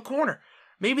safety, a corner.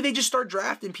 Maybe they just start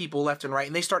drafting people left and right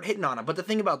and they start hitting on them. But the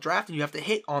thing about drafting, you have to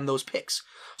hit on those picks.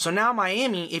 So now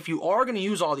Miami, if you are going to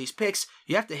use all these picks,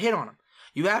 you have to hit on them.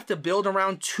 You have to build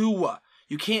around Tua.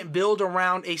 You can't build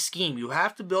around a scheme. You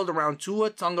have to build around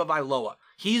Tua Tagovailoa.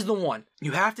 He's the one.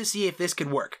 You have to see if this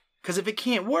could work. Because if it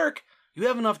can't work, you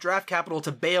have enough draft capital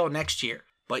to bail next year.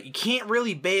 But you can't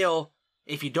really bail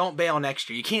if you don't bail next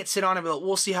year. You can't sit on it and be like,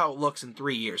 we'll see how it looks in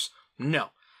 3 years. No.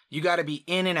 You got to be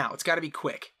in and out. It's got to be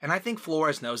quick. And I think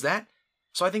Flores knows that.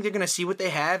 So I think they're going to see what they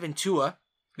have in Tua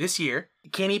this year.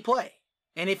 Can he play?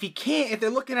 And if he can't, if they're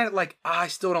looking at it like, I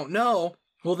still don't know,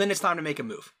 well, then it's time to make a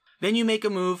move. Then you make a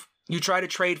move. You try to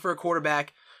trade for a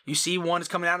quarterback. You see one is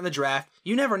coming out in the draft.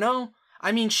 You never know.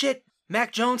 Shit.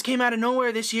 Mac Jones came out of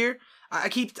nowhere this year. I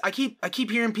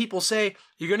keep hearing people say,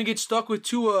 you're going to get stuck with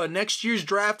Tua. Next year's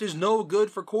draft is no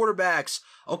good for quarterbacks.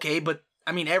 Okay, but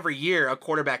every year a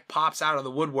quarterback pops out of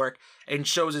the woodwork and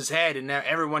shows his head and now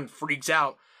everyone freaks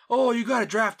out. Oh, you got to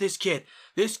draft this kid.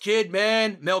 This kid,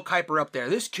 man, Mel Kiper up there.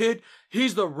 This kid,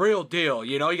 he's the real deal.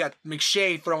 You got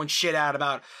McShay throwing shit out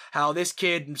about how this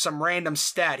kid, some random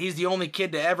stat, he's the only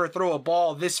kid to ever throw a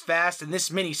ball this fast in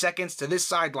this many seconds to this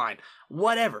sideline.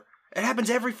 Whatever. It happens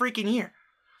every freaking year.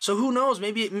 So who knows?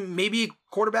 Maybe a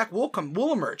quarterback will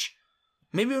emerge.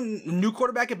 Maybe a new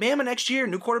quarterback at Bama next year,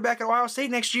 new quarterback at Ohio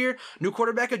State next year, new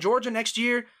quarterback at Georgia next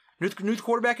year, new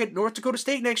quarterback at North Dakota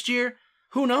State next year.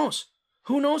 Who knows?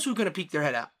 Who knows who's going to peek their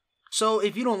head out? So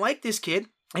if you don't like this kid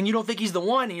and you don't think he's the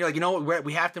one and you're like, what,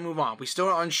 we have to move on. We still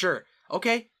are unsure.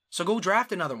 Okay, so go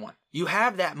draft another one. You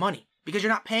have that money because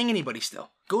you're not paying anybody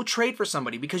still. Go trade for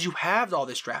somebody because you have all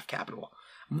this draft capital.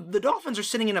 The Dolphins are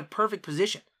sitting in a perfect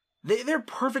position. They're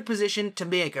perfect position to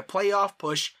make a playoff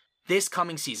push this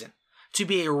coming season. To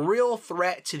be a real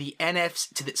threat to the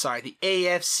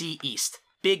AFC East.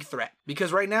 Big threat.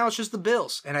 Because right now it's just the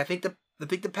Bills. And I think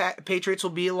the Patriots will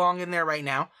be along in there right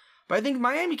now. But I think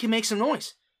Miami can make some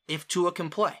noise if Tua can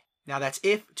play. Now that's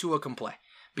if Tua can play.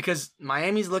 Because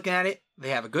Miami's looking at it.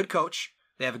 They have a good coach.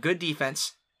 They have a good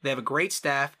defense. They have a great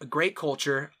staff, a great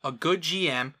culture, a good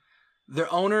GM.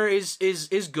 Their owner is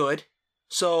good.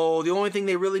 So the only thing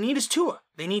they really need is Tua.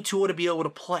 They need Tua to be able to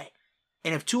play.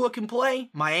 And if Tua can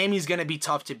play, Miami's going to be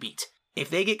tough to beat.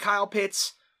 If they get Kyle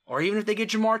Pitts, or even if they get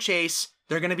Jamar Chase,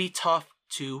 they're going to be tough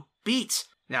to beat.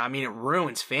 Now, it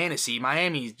ruins fantasy.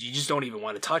 Miami, you just don't even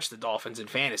want to touch the Dolphins in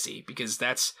fantasy because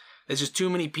there's just too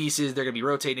many pieces. They're going to be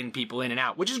rotating people in and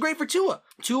out, which is great for Tua.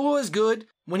 Tua is good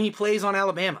when he plays on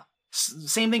Alabama.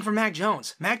 Same thing for Mac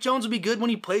Jones. Mac Jones will be good when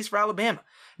he plays for Alabama.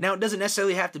 Now, it doesn't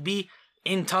necessarily have to be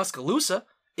in Tuscaloosa.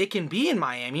 It can be in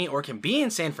Miami or it can be in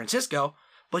San Francisco.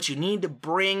 But you need to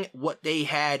bring what they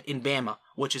had in Bama,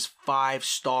 which is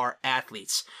 5-star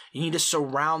athletes. You need to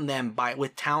surround them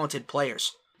with talented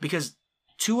players. Because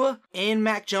Tua and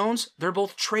Mac Jones, they're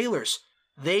both trailers.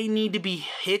 They need to be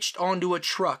hitched onto a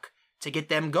truck to get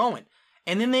them going.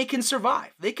 And then they can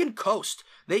survive. They can coast.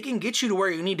 They can get you to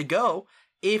where you need to go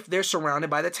if they're surrounded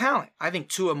by the talent. I think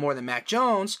Tua more than Mac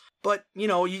Jones, but, you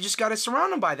just got to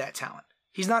surround them by that talent.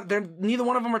 Neither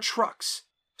one of them are trucks.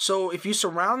 So if you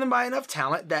surround them by enough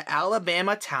talent, that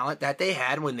Alabama talent that they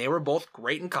had when they were both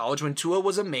great in college, when Tua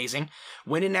was amazing,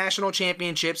 winning national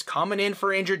championships, coming in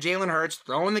for injured Jalen Hurts,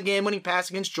 throwing the game-winning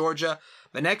pass against Georgia,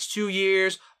 the next 2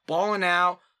 years, balling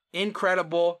out,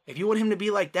 incredible. If you want him to be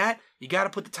like that, you got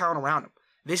to put the talent around him.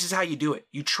 This is how you do it.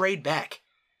 You trade back.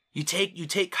 You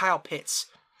take Kyle Pitts.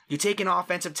 You take an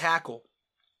offensive tackle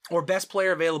or best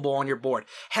player available on your board.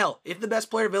 Hell, if the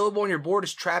best player available on your board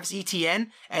is Travis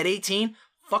Etienne at 18,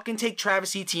 fucking take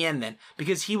Travis Etienne then,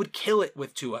 because he would kill it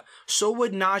with Tua. So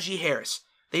would Najee Harris.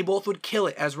 They both would kill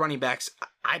it as running backs.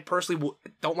 I personally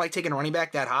don't like taking a running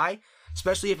back that high,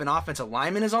 especially if an offensive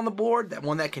lineman is on the board, that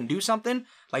one that can do something,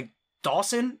 like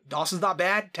Dawson's not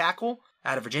bad. Tackle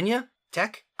out of Virginia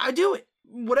Tech. I do it.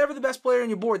 Whatever the best player on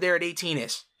your board there at 18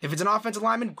 is. If it's an offensive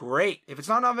lineman, great. If it's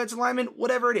not an offensive lineman,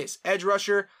 whatever it is. Edge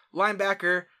rusher,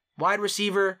 linebacker, wide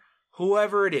receiver,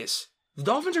 whoever it is. The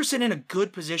Dolphins are sitting in a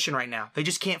good position right now. They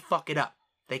just can't fuck it up.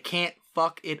 They can't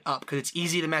fuck it up because it's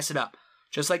easy to mess it up.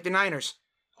 Just like the Niners.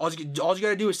 All you got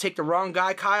to do is take the wrong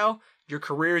guy, Kyle. Your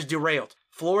career is derailed.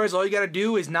 Flores, all you got to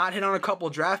do is not hit on a couple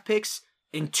draft picks,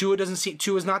 and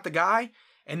Tua's not the guy.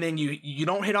 And then you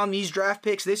don't hit on these draft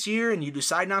picks this year, and you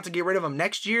decide not to get rid of them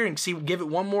next year and give it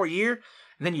one more year,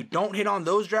 and then you don't hit on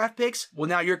those draft picks, well,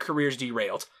 now your career's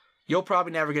derailed. You'll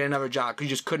probably never get another job because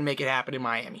you just couldn't make it happen in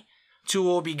Miami. Tua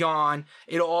will be gone,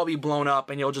 it'll all be blown up,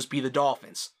 and you'll just be the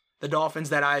Dolphins. The Dolphins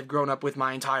that I've grown up with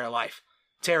my entire life.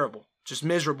 Terrible. Just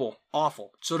miserable.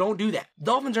 Awful. So don't do that.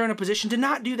 Dolphins are in a position to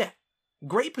not do that.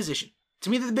 Great position. To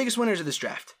me, they're the biggest winners of this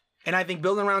draft. And I think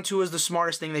building around Tua is the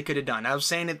smartest thing they could have done. I was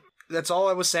saying it. That's all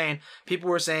I was saying. People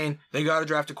were saying, they got to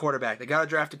draft a quarterback. They got to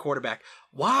draft a quarterback.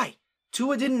 Why?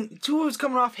 Tua was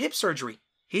coming off hip surgery.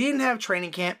 He didn't have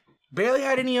training camp. Barely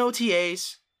had any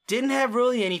OTAs. Didn't have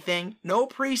really anything. No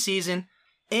preseason.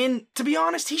 And to be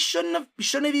honest, he shouldn't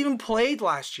have even played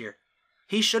last year.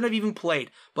 He shouldn't have even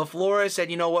played. But Flores said,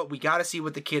 you know what? We got to see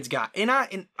what the kid's got. And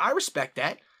I respect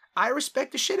that. I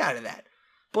respect the shit out of that.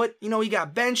 But, he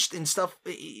got benched and stuff.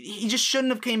 He just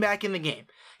shouldn't have came back in the game.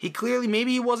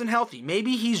 Maybe he wasn't healthy.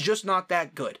 Maybe he's just not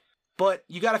that good. But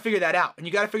you got to figure that out. And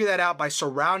you got to figure that out by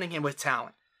surrounding him with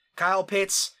talent. Kyle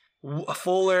Pitts,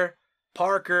 Fuller,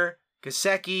 Parker,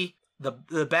 Gesicki,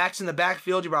 the backs in the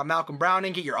backfield. You brought Malcolm Brown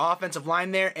in, get your offensive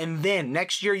line there. And then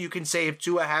next year you can say if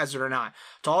Tua has it or not.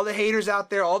 To all the haters out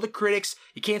there, all the critics,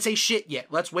 you can't say shit yet.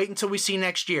 Let's wait until we see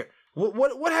next year.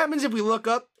 What happens if we look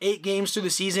up 8 games through the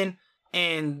season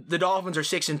and the Dolphins are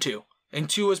 6-2 and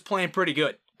Tua's playing pretty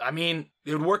good? I mean,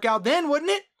 it would work out then, wouldn't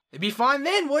it? It'd be fine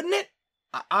then, wouldn't it?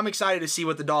 I'm excited to see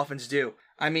what the Dolphins do.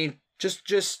 I mean,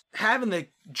 just having the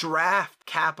draft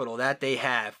capital that they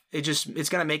have, it's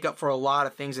going to make up for a lot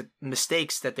of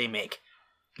mistakes that they make.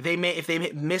 If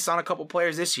they miss on a couple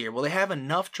players this year, well, they have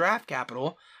enough draft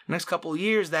capital next couple of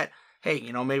years that, hey,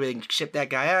 maybe they can ship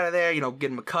that guy out of there, get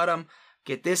him to cut him,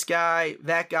 get this guy,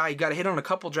 that guy. You got to hit on a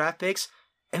couple draft picks,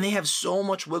 and they have so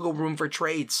much wiggle room for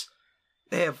trades.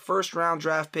 They have first-round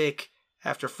draft pick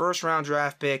after first-round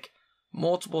draft pick,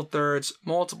 multiple thirds,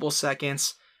 multiple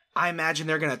seconds. I imagine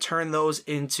they're going to turn those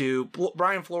into...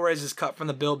 Brian Flores is cut from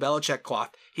the Bill Belichick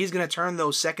cloth. He's going to turn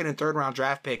those second- and third-round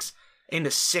draft picks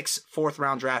into 6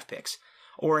 fourth-round draft picks.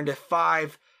 Or into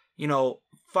 5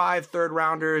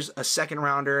 third-rounders, a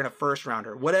second-rounder, and a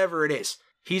first-rounder. Whatever it is.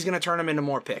 He's going to turn them into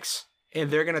more picks.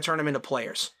 And they're going to turn them into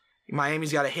players.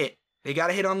 Miami's got to hit. They got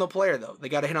to hit on the player, though. They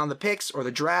got to hit on the picks or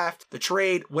the draft, the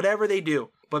trade, whatever they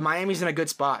do. But Miami's in a good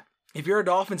spot. If you're a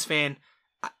Dolphins fan,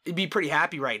 I'd be pretty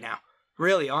happy right now.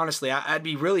 Really, honestly, I'd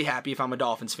be really happy if I'm a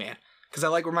Dolphins fan. Because I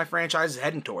like where my franchise is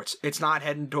heading towards. It's not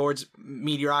heading towards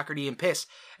mediocrity and piss.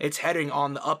 It's heading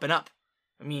on the up and up.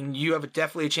 I mean, you have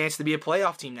definitely a chance to be a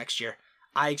playoff team next year.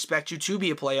 I expect you to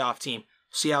be a playoff team.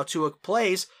 See how Tua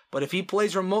plays, but if he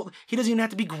plays remotely, he doesn't even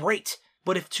have to be great.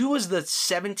 But if Tua's the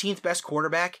 17th best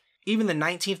quarterback, even the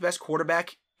 19th best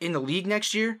quarterback in the league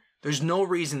next year, there's no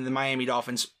reason the Miami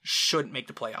Dolphins shouldn't make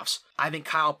the playoffs. I think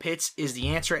Kyle Pitts is the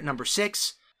answer at number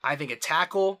 6. I think a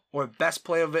tackle or best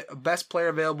player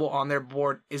available on their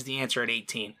board is the answer at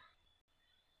 18.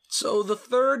 So the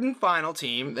third and final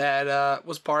team that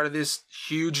was part of this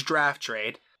huge draft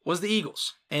trade was the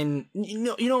Eagles. And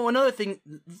another thing,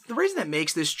 the reason that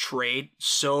makes this trade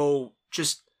so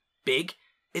just big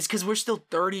is because we're still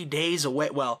 30 days away.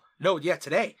 Well, no, yeah,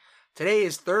 today. Today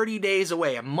is 30 days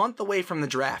away, a month away from the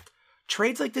draft.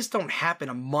 Trades like this don't happen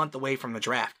a month away from the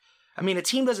draft. I mean, a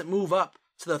team doesn't move up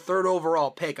to the 3rd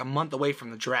overall pick a month away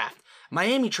from the draft.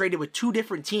 Miami traded with 2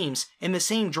 different teams in the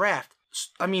same draft.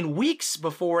 I mean, weeks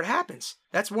before it happens.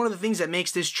 That's one of the things that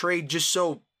makes this trade just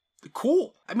so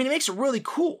cool. I mean, it makes it really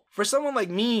cool. For someone like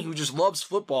me who just loves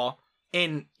football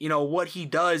and, what he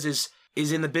does is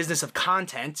in the business of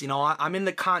content. I'm in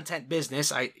the content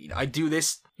business. I do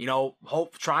this,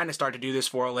 trying to start to do this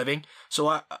for a living.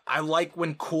 So I like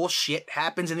when cool shit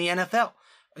happens in the NFL,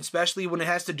 especially when it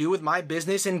has to do with my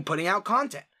business and putting out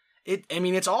content.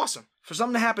 It's awesome. For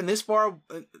something to happen this far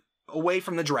away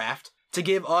from the draft, to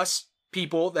give us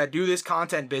people that do this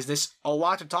content business a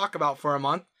lot to talk about for a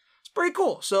month, it's pretty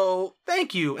cool. So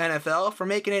thank you, NFL, for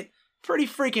making it pretty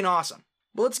freaking awesome.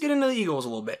 But let's get into the Eagles a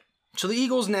little bit. So the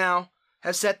Eagles now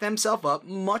have set themselves up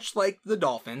much like the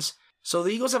Dolphins. So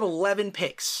the Eagles have 11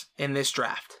 picks in this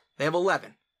draft. They have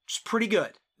 11, which is pretty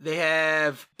good. They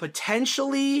have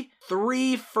potentially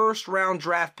 3 first-round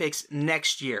draft picks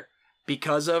next year.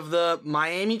 because of the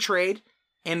Miami trade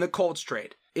and the Colts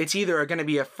trade. It's either going to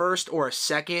be a first or a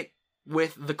second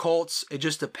with the Colts. It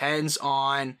just depends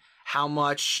on how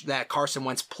much that Carson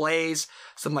Wentz plays.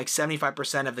 Something like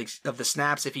 75% of the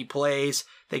snaps, if he plays,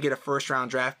 they get a first-round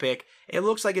draft pick. It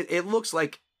looks like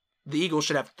the Eagles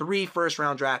should have 3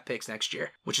 first-round draft picks next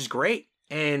year, which is great.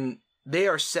 And they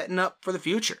are setting up for the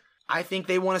future. I think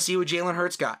they want to see what Jalen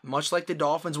Hurts got, much like the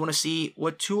Dolphins want to see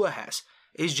what Tua has.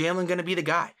 Is Jalen going to be the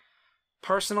guy?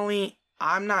 Personally,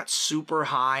 I'm not super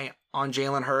high on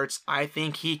Jalen Hurts. I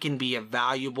think he can be a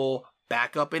valuable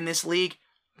backup in this league.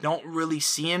 Don't really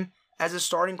see him as a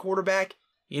starting quarterback.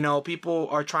 You know, people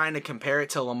are trying to compare it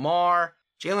to Lamar.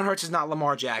 Jalen Hurts is not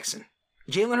Lamar Jackson.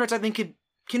 Jalen Hurts, I think,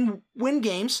 can win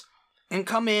games and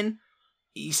come in.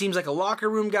 He seems like a locker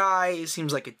room guy. He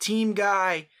seems like a team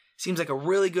guy. Seems like a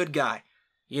really good guy.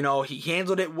 You know, he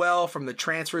handled it well from the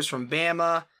transfers from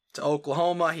Bama to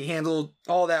Oklahoma. He handled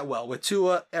all that well. With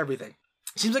Tua, everything.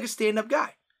 Seems like a stand-up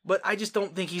guy. But I just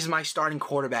don't think he's my starting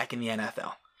quarterback in the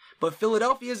NFL. But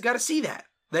Philadelphia's got to see that.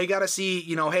 They got to see,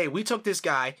 you know, hey, we took this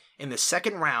guy in the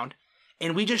second round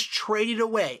and we just traded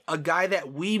away a guy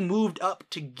that we moved up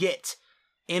to get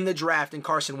in the draft in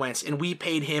Carson Wentz, and we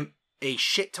paid him a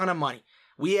shit ton of money.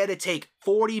 We had to take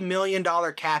 $40 million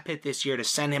cap hit this year to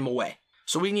send him away.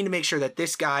 So we need to make sure that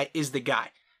this guy is the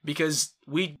guy, because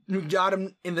we got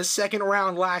him in the second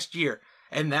round last year,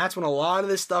 and that's when a lot of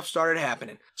this stuff started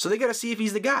happening. So they got to see if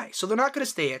he's the guy. So they're not going to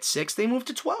stay at 6. They move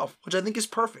to 12, which I think is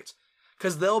perfect,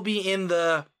 because they'll be in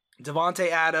the Devontae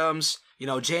Adams, you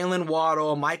know, Jalen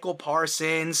Waddle, Michael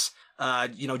Parsons,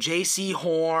 you know, J.C.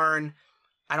 Horn.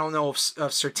 I don't know if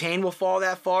Surtain will fall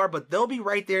that far, but they'll be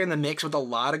right there in the mix with a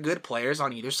lot of good players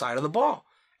on either side of the ball.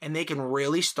 And they can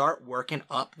really start working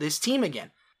up this team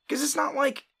again. Because it's not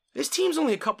like this team's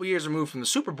only a couple years removed from the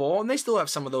Super Bowl, and they still have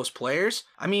some of those players.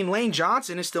 I mean, Lane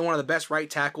Johnson is still one of the best right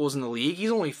tackles in the league.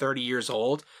 He's only 30 years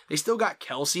old. They still got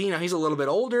Kelsey. You know, he's a little bit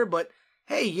older, but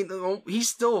hey, you know, he's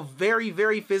still a very,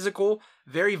 very physical,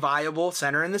 very viable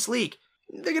center in this league.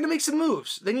 They're going to make some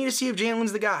moves. They need to see if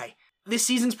Jalen's the guy. This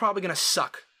season's probably going to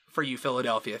suck for you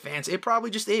Philadelphia fans. It probably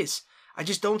just is. I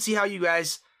just don't see how you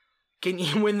guys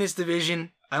can win this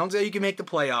division. I don't see how you can make the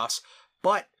playoffs.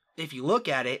 But if you look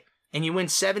at it and you win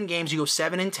 7 games, you go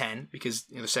 7-10, because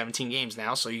you know, there's 17 games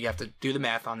now, so you have to do the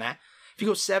math on that. If you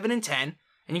go 7-10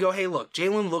 and you go, hey, look,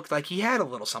 Jalen looked like he had a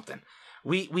little something.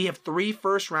 We have 3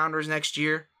 first-rounders next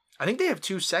year. I think they have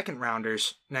 2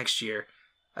 second-rounders next year.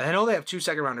 I know they have 2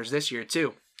 second-rounders this year,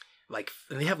 too.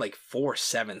 They have 4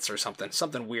 sevenths or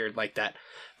something weird like that.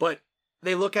 But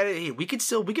they look at it, hey, we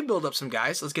can build up some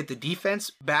guys. Let's get the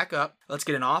defense back up. Let's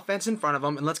get an offense in front of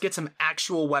them, and let's get some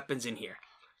actual weapons in here.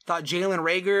 Thought Jalen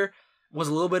Reagor was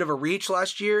a little bit of a reach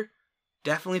last year.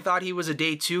 Definitely thought he was a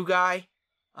day 2 guy.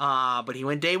 But he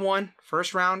went day 1,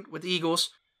 first round with the Eagles.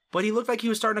 But he looked like he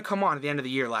was starting to come on at the end of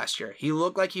the year last year. He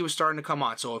looked like he was starting to come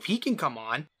on. So if he can come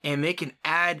on and they can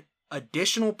add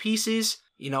additional pieces,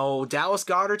 you know, Dallas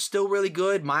Goedert's still really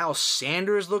good. Miles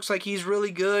Sanders looks like he's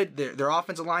really good. Their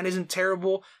offensive line isn't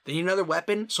terrible. They need another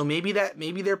weapon. So maybe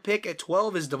their pick at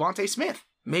 12 is Devontae Smith.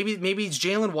 Maybe it's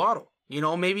Jalen Waddle. You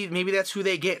know, maybe that's who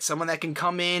they get. Someone that can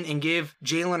come in and give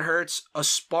Jalen Hurts a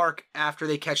spark after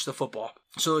they catch the football.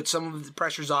 So some of the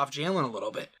pressure's off Jalen a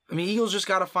little bit. I mean, Eagles just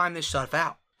got to find this stuff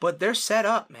out. But they're set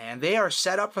up, man. They are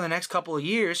set up for the next couple of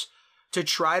years to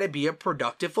try to be a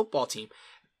productive football team.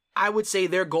 I would say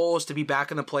their goal is to be back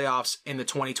in the playoffs in the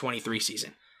 2023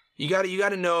 season. You got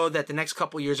to know that the next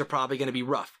couple of years are probably going to be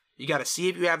rough. You got to see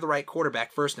if you have the right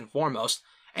quarterback first and foremost,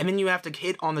 and then you have to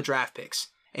hit on the draft picks.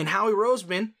 And Howie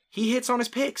Roseman, he hits on his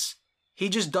picks. He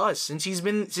just does. Since he's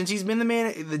been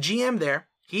the GM there,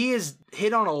 he has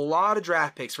hit on a lot of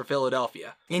draft picks for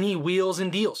Philadelphia, and he wheels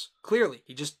and deals. Clearly,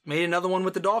 he just made another one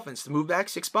with the Dolphins to move back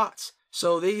 6 spots.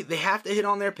 So they have to hit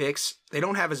on their picks. They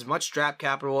don't have as much draft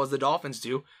capital as the Dolphins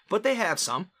do, but they have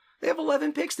some. They have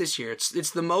 11 picks this year.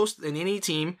 It's the most in any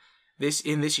team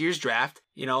in this year's draft.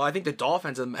 You know, I think the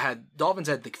Dolphins had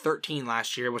 13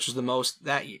 last year, which was the most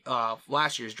that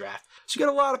last year's draft. So you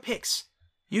got a lot of picks.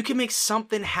 You can make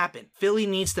something happen. Philly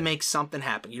needs to make something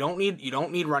happen. You don't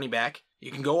need running back. You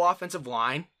can go offensive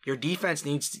line. Your defense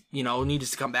needs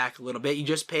to come back a little bit. You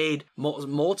just paid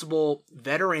multiple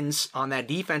veterans on that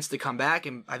defense to come back,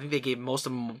 and I think they gave most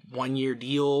of them a 1-year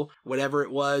deal, whatever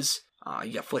it was.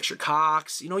 You got Fletcher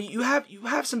Cox. You know, you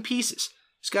have some pieces.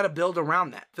 Just got to build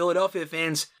around that. Philadelphia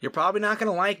fans, you're probably not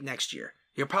going to like next year.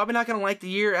 You're probably not going to like the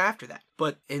year after that.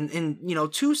 But in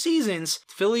 2 seasons,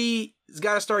 Philly's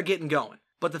got to start getting going.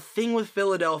 But the thing with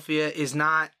Philadelphia is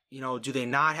not, do they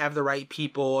not have the right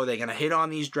people? Are they going to hit on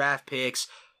these draft picks?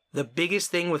 The biggest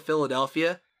thing with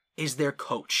Philadelphia is their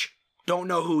coach. Don't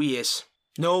know who he is.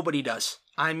 Nobody does.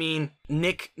 I mean,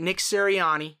 Nick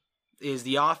Sirianni is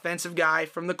the offensive guy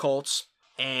from the Colts,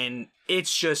 and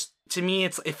it's just, to me,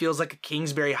 it feels like a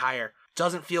Kingsbury hire.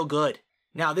 Doesn't feel good.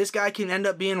 Now, this guy can end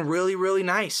up being really, really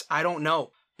nice. I don't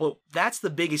know. But that's the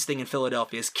biggest thing in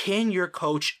Philadelphia is, can your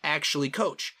coach actually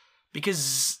coach?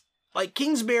 Because, like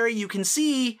Kingsbury, you can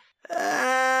see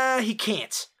he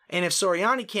can't. And if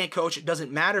Sirianni can't coach, it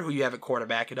doesn't matter who you have at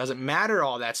quarterback. It doesn't matter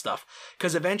all that stuff.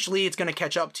 Because eventually it's going to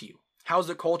catch up to you. How's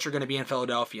the culture going to be in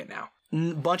Philadelphia now?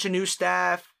 Bunch of new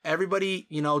staff. Everybody,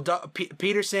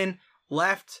 Peterson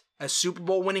left a Super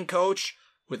Bowl winning coach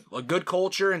with a good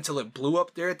culture until it blew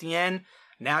up there at the end.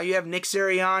 Now you have Nick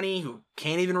Sirianni, who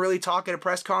can't even really talk at a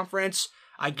press conference.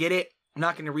 I get it. I'm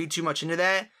not going to read too much into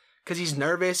that because he's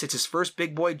nervous. It's his first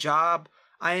big boy job.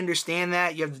 I understand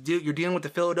that. You're dealing with the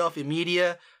Philadelphia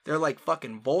media. They're like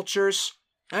fucking vultures.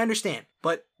 I understand.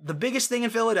 But the biggest thing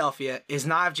in Philadelphia is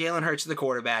not if Jalen Hurts is the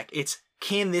quarterback. It's,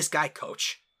 can this guy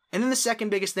coach? And then the second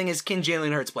biggest thing is, can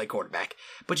Jalen Hurts play quarterback?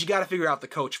 But you got to figure out the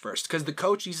coach first, because the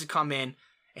coach needs to come in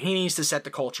and he needs to set the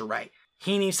culture right.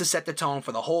 He needs to set the tone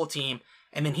for the whole team.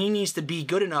 And then he needs to be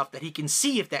good enough that he can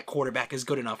see if that quarterback is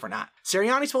good enough or not.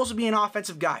 Sirianni's supposed to be an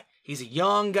offensive guy. He's a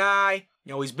young guy.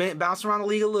 He's been bouncing around the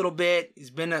league a little bit. He's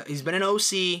been an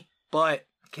OC, but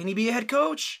can he be a head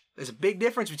coach? There's a big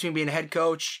difference between being a head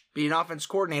coach, being an offense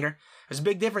coordinator. There's a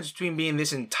big difference between being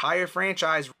this entire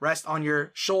franchise rest on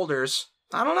your shoulders.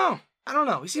 I don't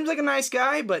know. He seems like a nice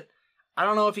guy, but I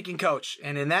don't know if he can coach.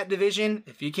 And in that division,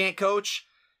 if you can't coach,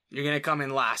 you're going to come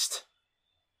in last.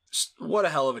 What a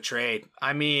hell of a trade.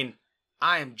 I mean,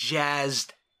 I am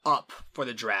jazzed up for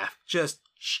the draft. Just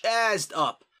jazzed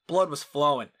up. Blood was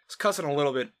flowing. I was cussing a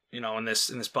little bit, in this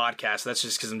podcast. That's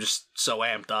just because I'm just so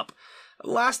amped up.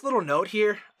 Last little note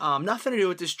here. Nothing to do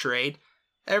with this trade.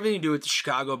 Everything to do with the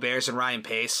Chicago Bears and Ryan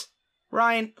Pace.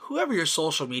 Ryan, whoever your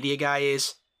social media guy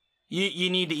is, you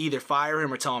need to either fire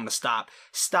him or tell him to stop.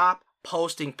 Stop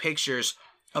posting pictures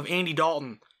of Andy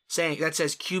Dalton that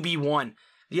says QB1.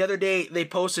 The other day, they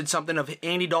posted something of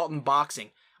Andy Dalton boxing.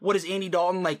 What is Andy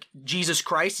Dalton, like Jesus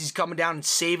Christ? He's coming down and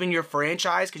saving your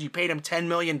franchise because you paid him $10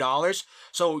 million,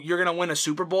 so you're going to win a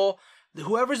Super Bowl?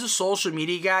 Whoever's the social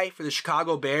media guy for the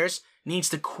Chicago Bears needs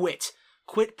to quit.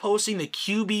 Quit posting the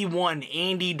QB1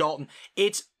 Andy Dalton.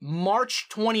 It's March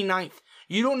 29th.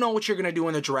 You don't know what you're going to do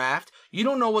in the draft. You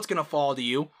don't know what's going to fall to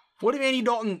you. What if Andy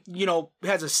Dalton,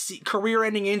 has a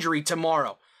career-ending injury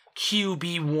tomorrow?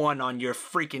 QB1 on your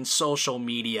freaking social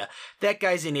media. That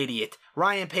guy's an idiot.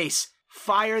 Ryan Pace,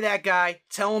 fire that guy.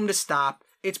 Tell him to stop.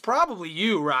 It's probably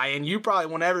you, Ryan. You probably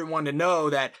want everyone to know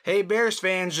that, hey, Bears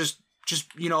fans,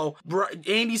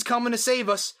 Andy's coming to save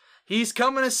us. He's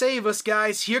coming to save us,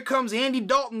 guys. Here comes Andy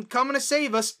Dalton coming to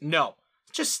save us. No,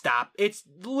 just stop. It's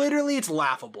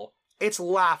laughable. It's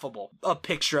laughable. A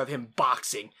picture of him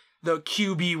boxing. The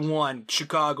QB1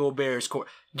 Chicago Bears court.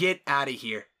 Get out of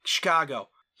here. Chicago.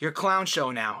 You're a clown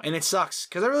show now, and it sucks,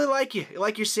 because I really like you. I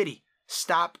like your city.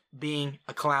 Stop being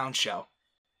a clown show.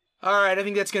 Alright, I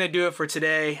think that's going to do it for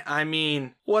today. I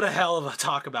mean, what a hell of a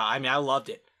talk about. I mean, I loved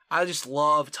it. I just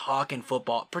love talking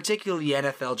football, particularly the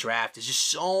NFL draft. It's just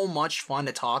so much fun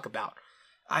to talk about.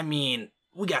 I mean,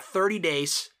 we got 30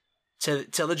 days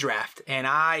till the draft, and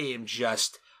I am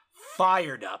just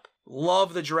fired up.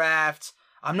 Love the draft.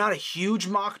 I'm not a huge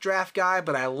mock draft guy,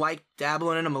 but I like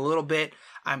dabbling in them a little bit.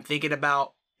 I'm thinking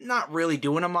about not really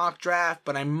doing a mock draft,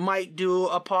 but I might do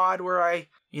a pod where I,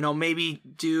 maybe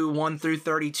do 1 through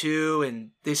 32,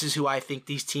 and this is who I think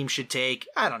these teams should take.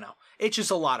 I don't know. It's just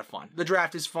a lot of fun. The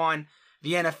draft is fun.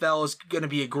 The NFL is going to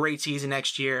be a great season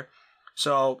next year.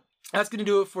 So that's going to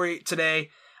do it for you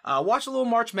today. Watch a little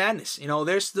March Madness.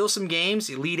 There's still some games.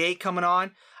 Elite 8 coming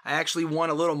on. I actually won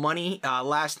a little money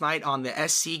last night on the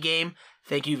SC game.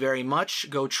 Thank you very much.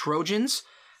 Go Trojans.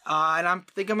 And I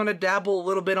think I'm going to dabble a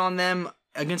little bit on them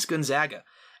against Gonzaga.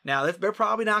 Now, they're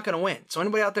probably not going to win. So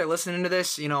anybody out there listening to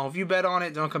this, if you bet on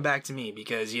it, don't come back to me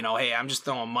because, hey, I'm just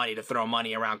throwing money to throw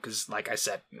money around because, like I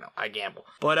said, I gamble.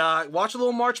 But watch a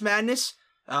little March Madness.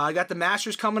 I got the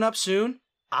Masters coming up soon.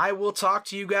 I will talk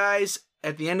to you guys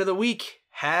at the end of the week.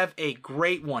 Have a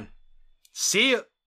great one. See ya.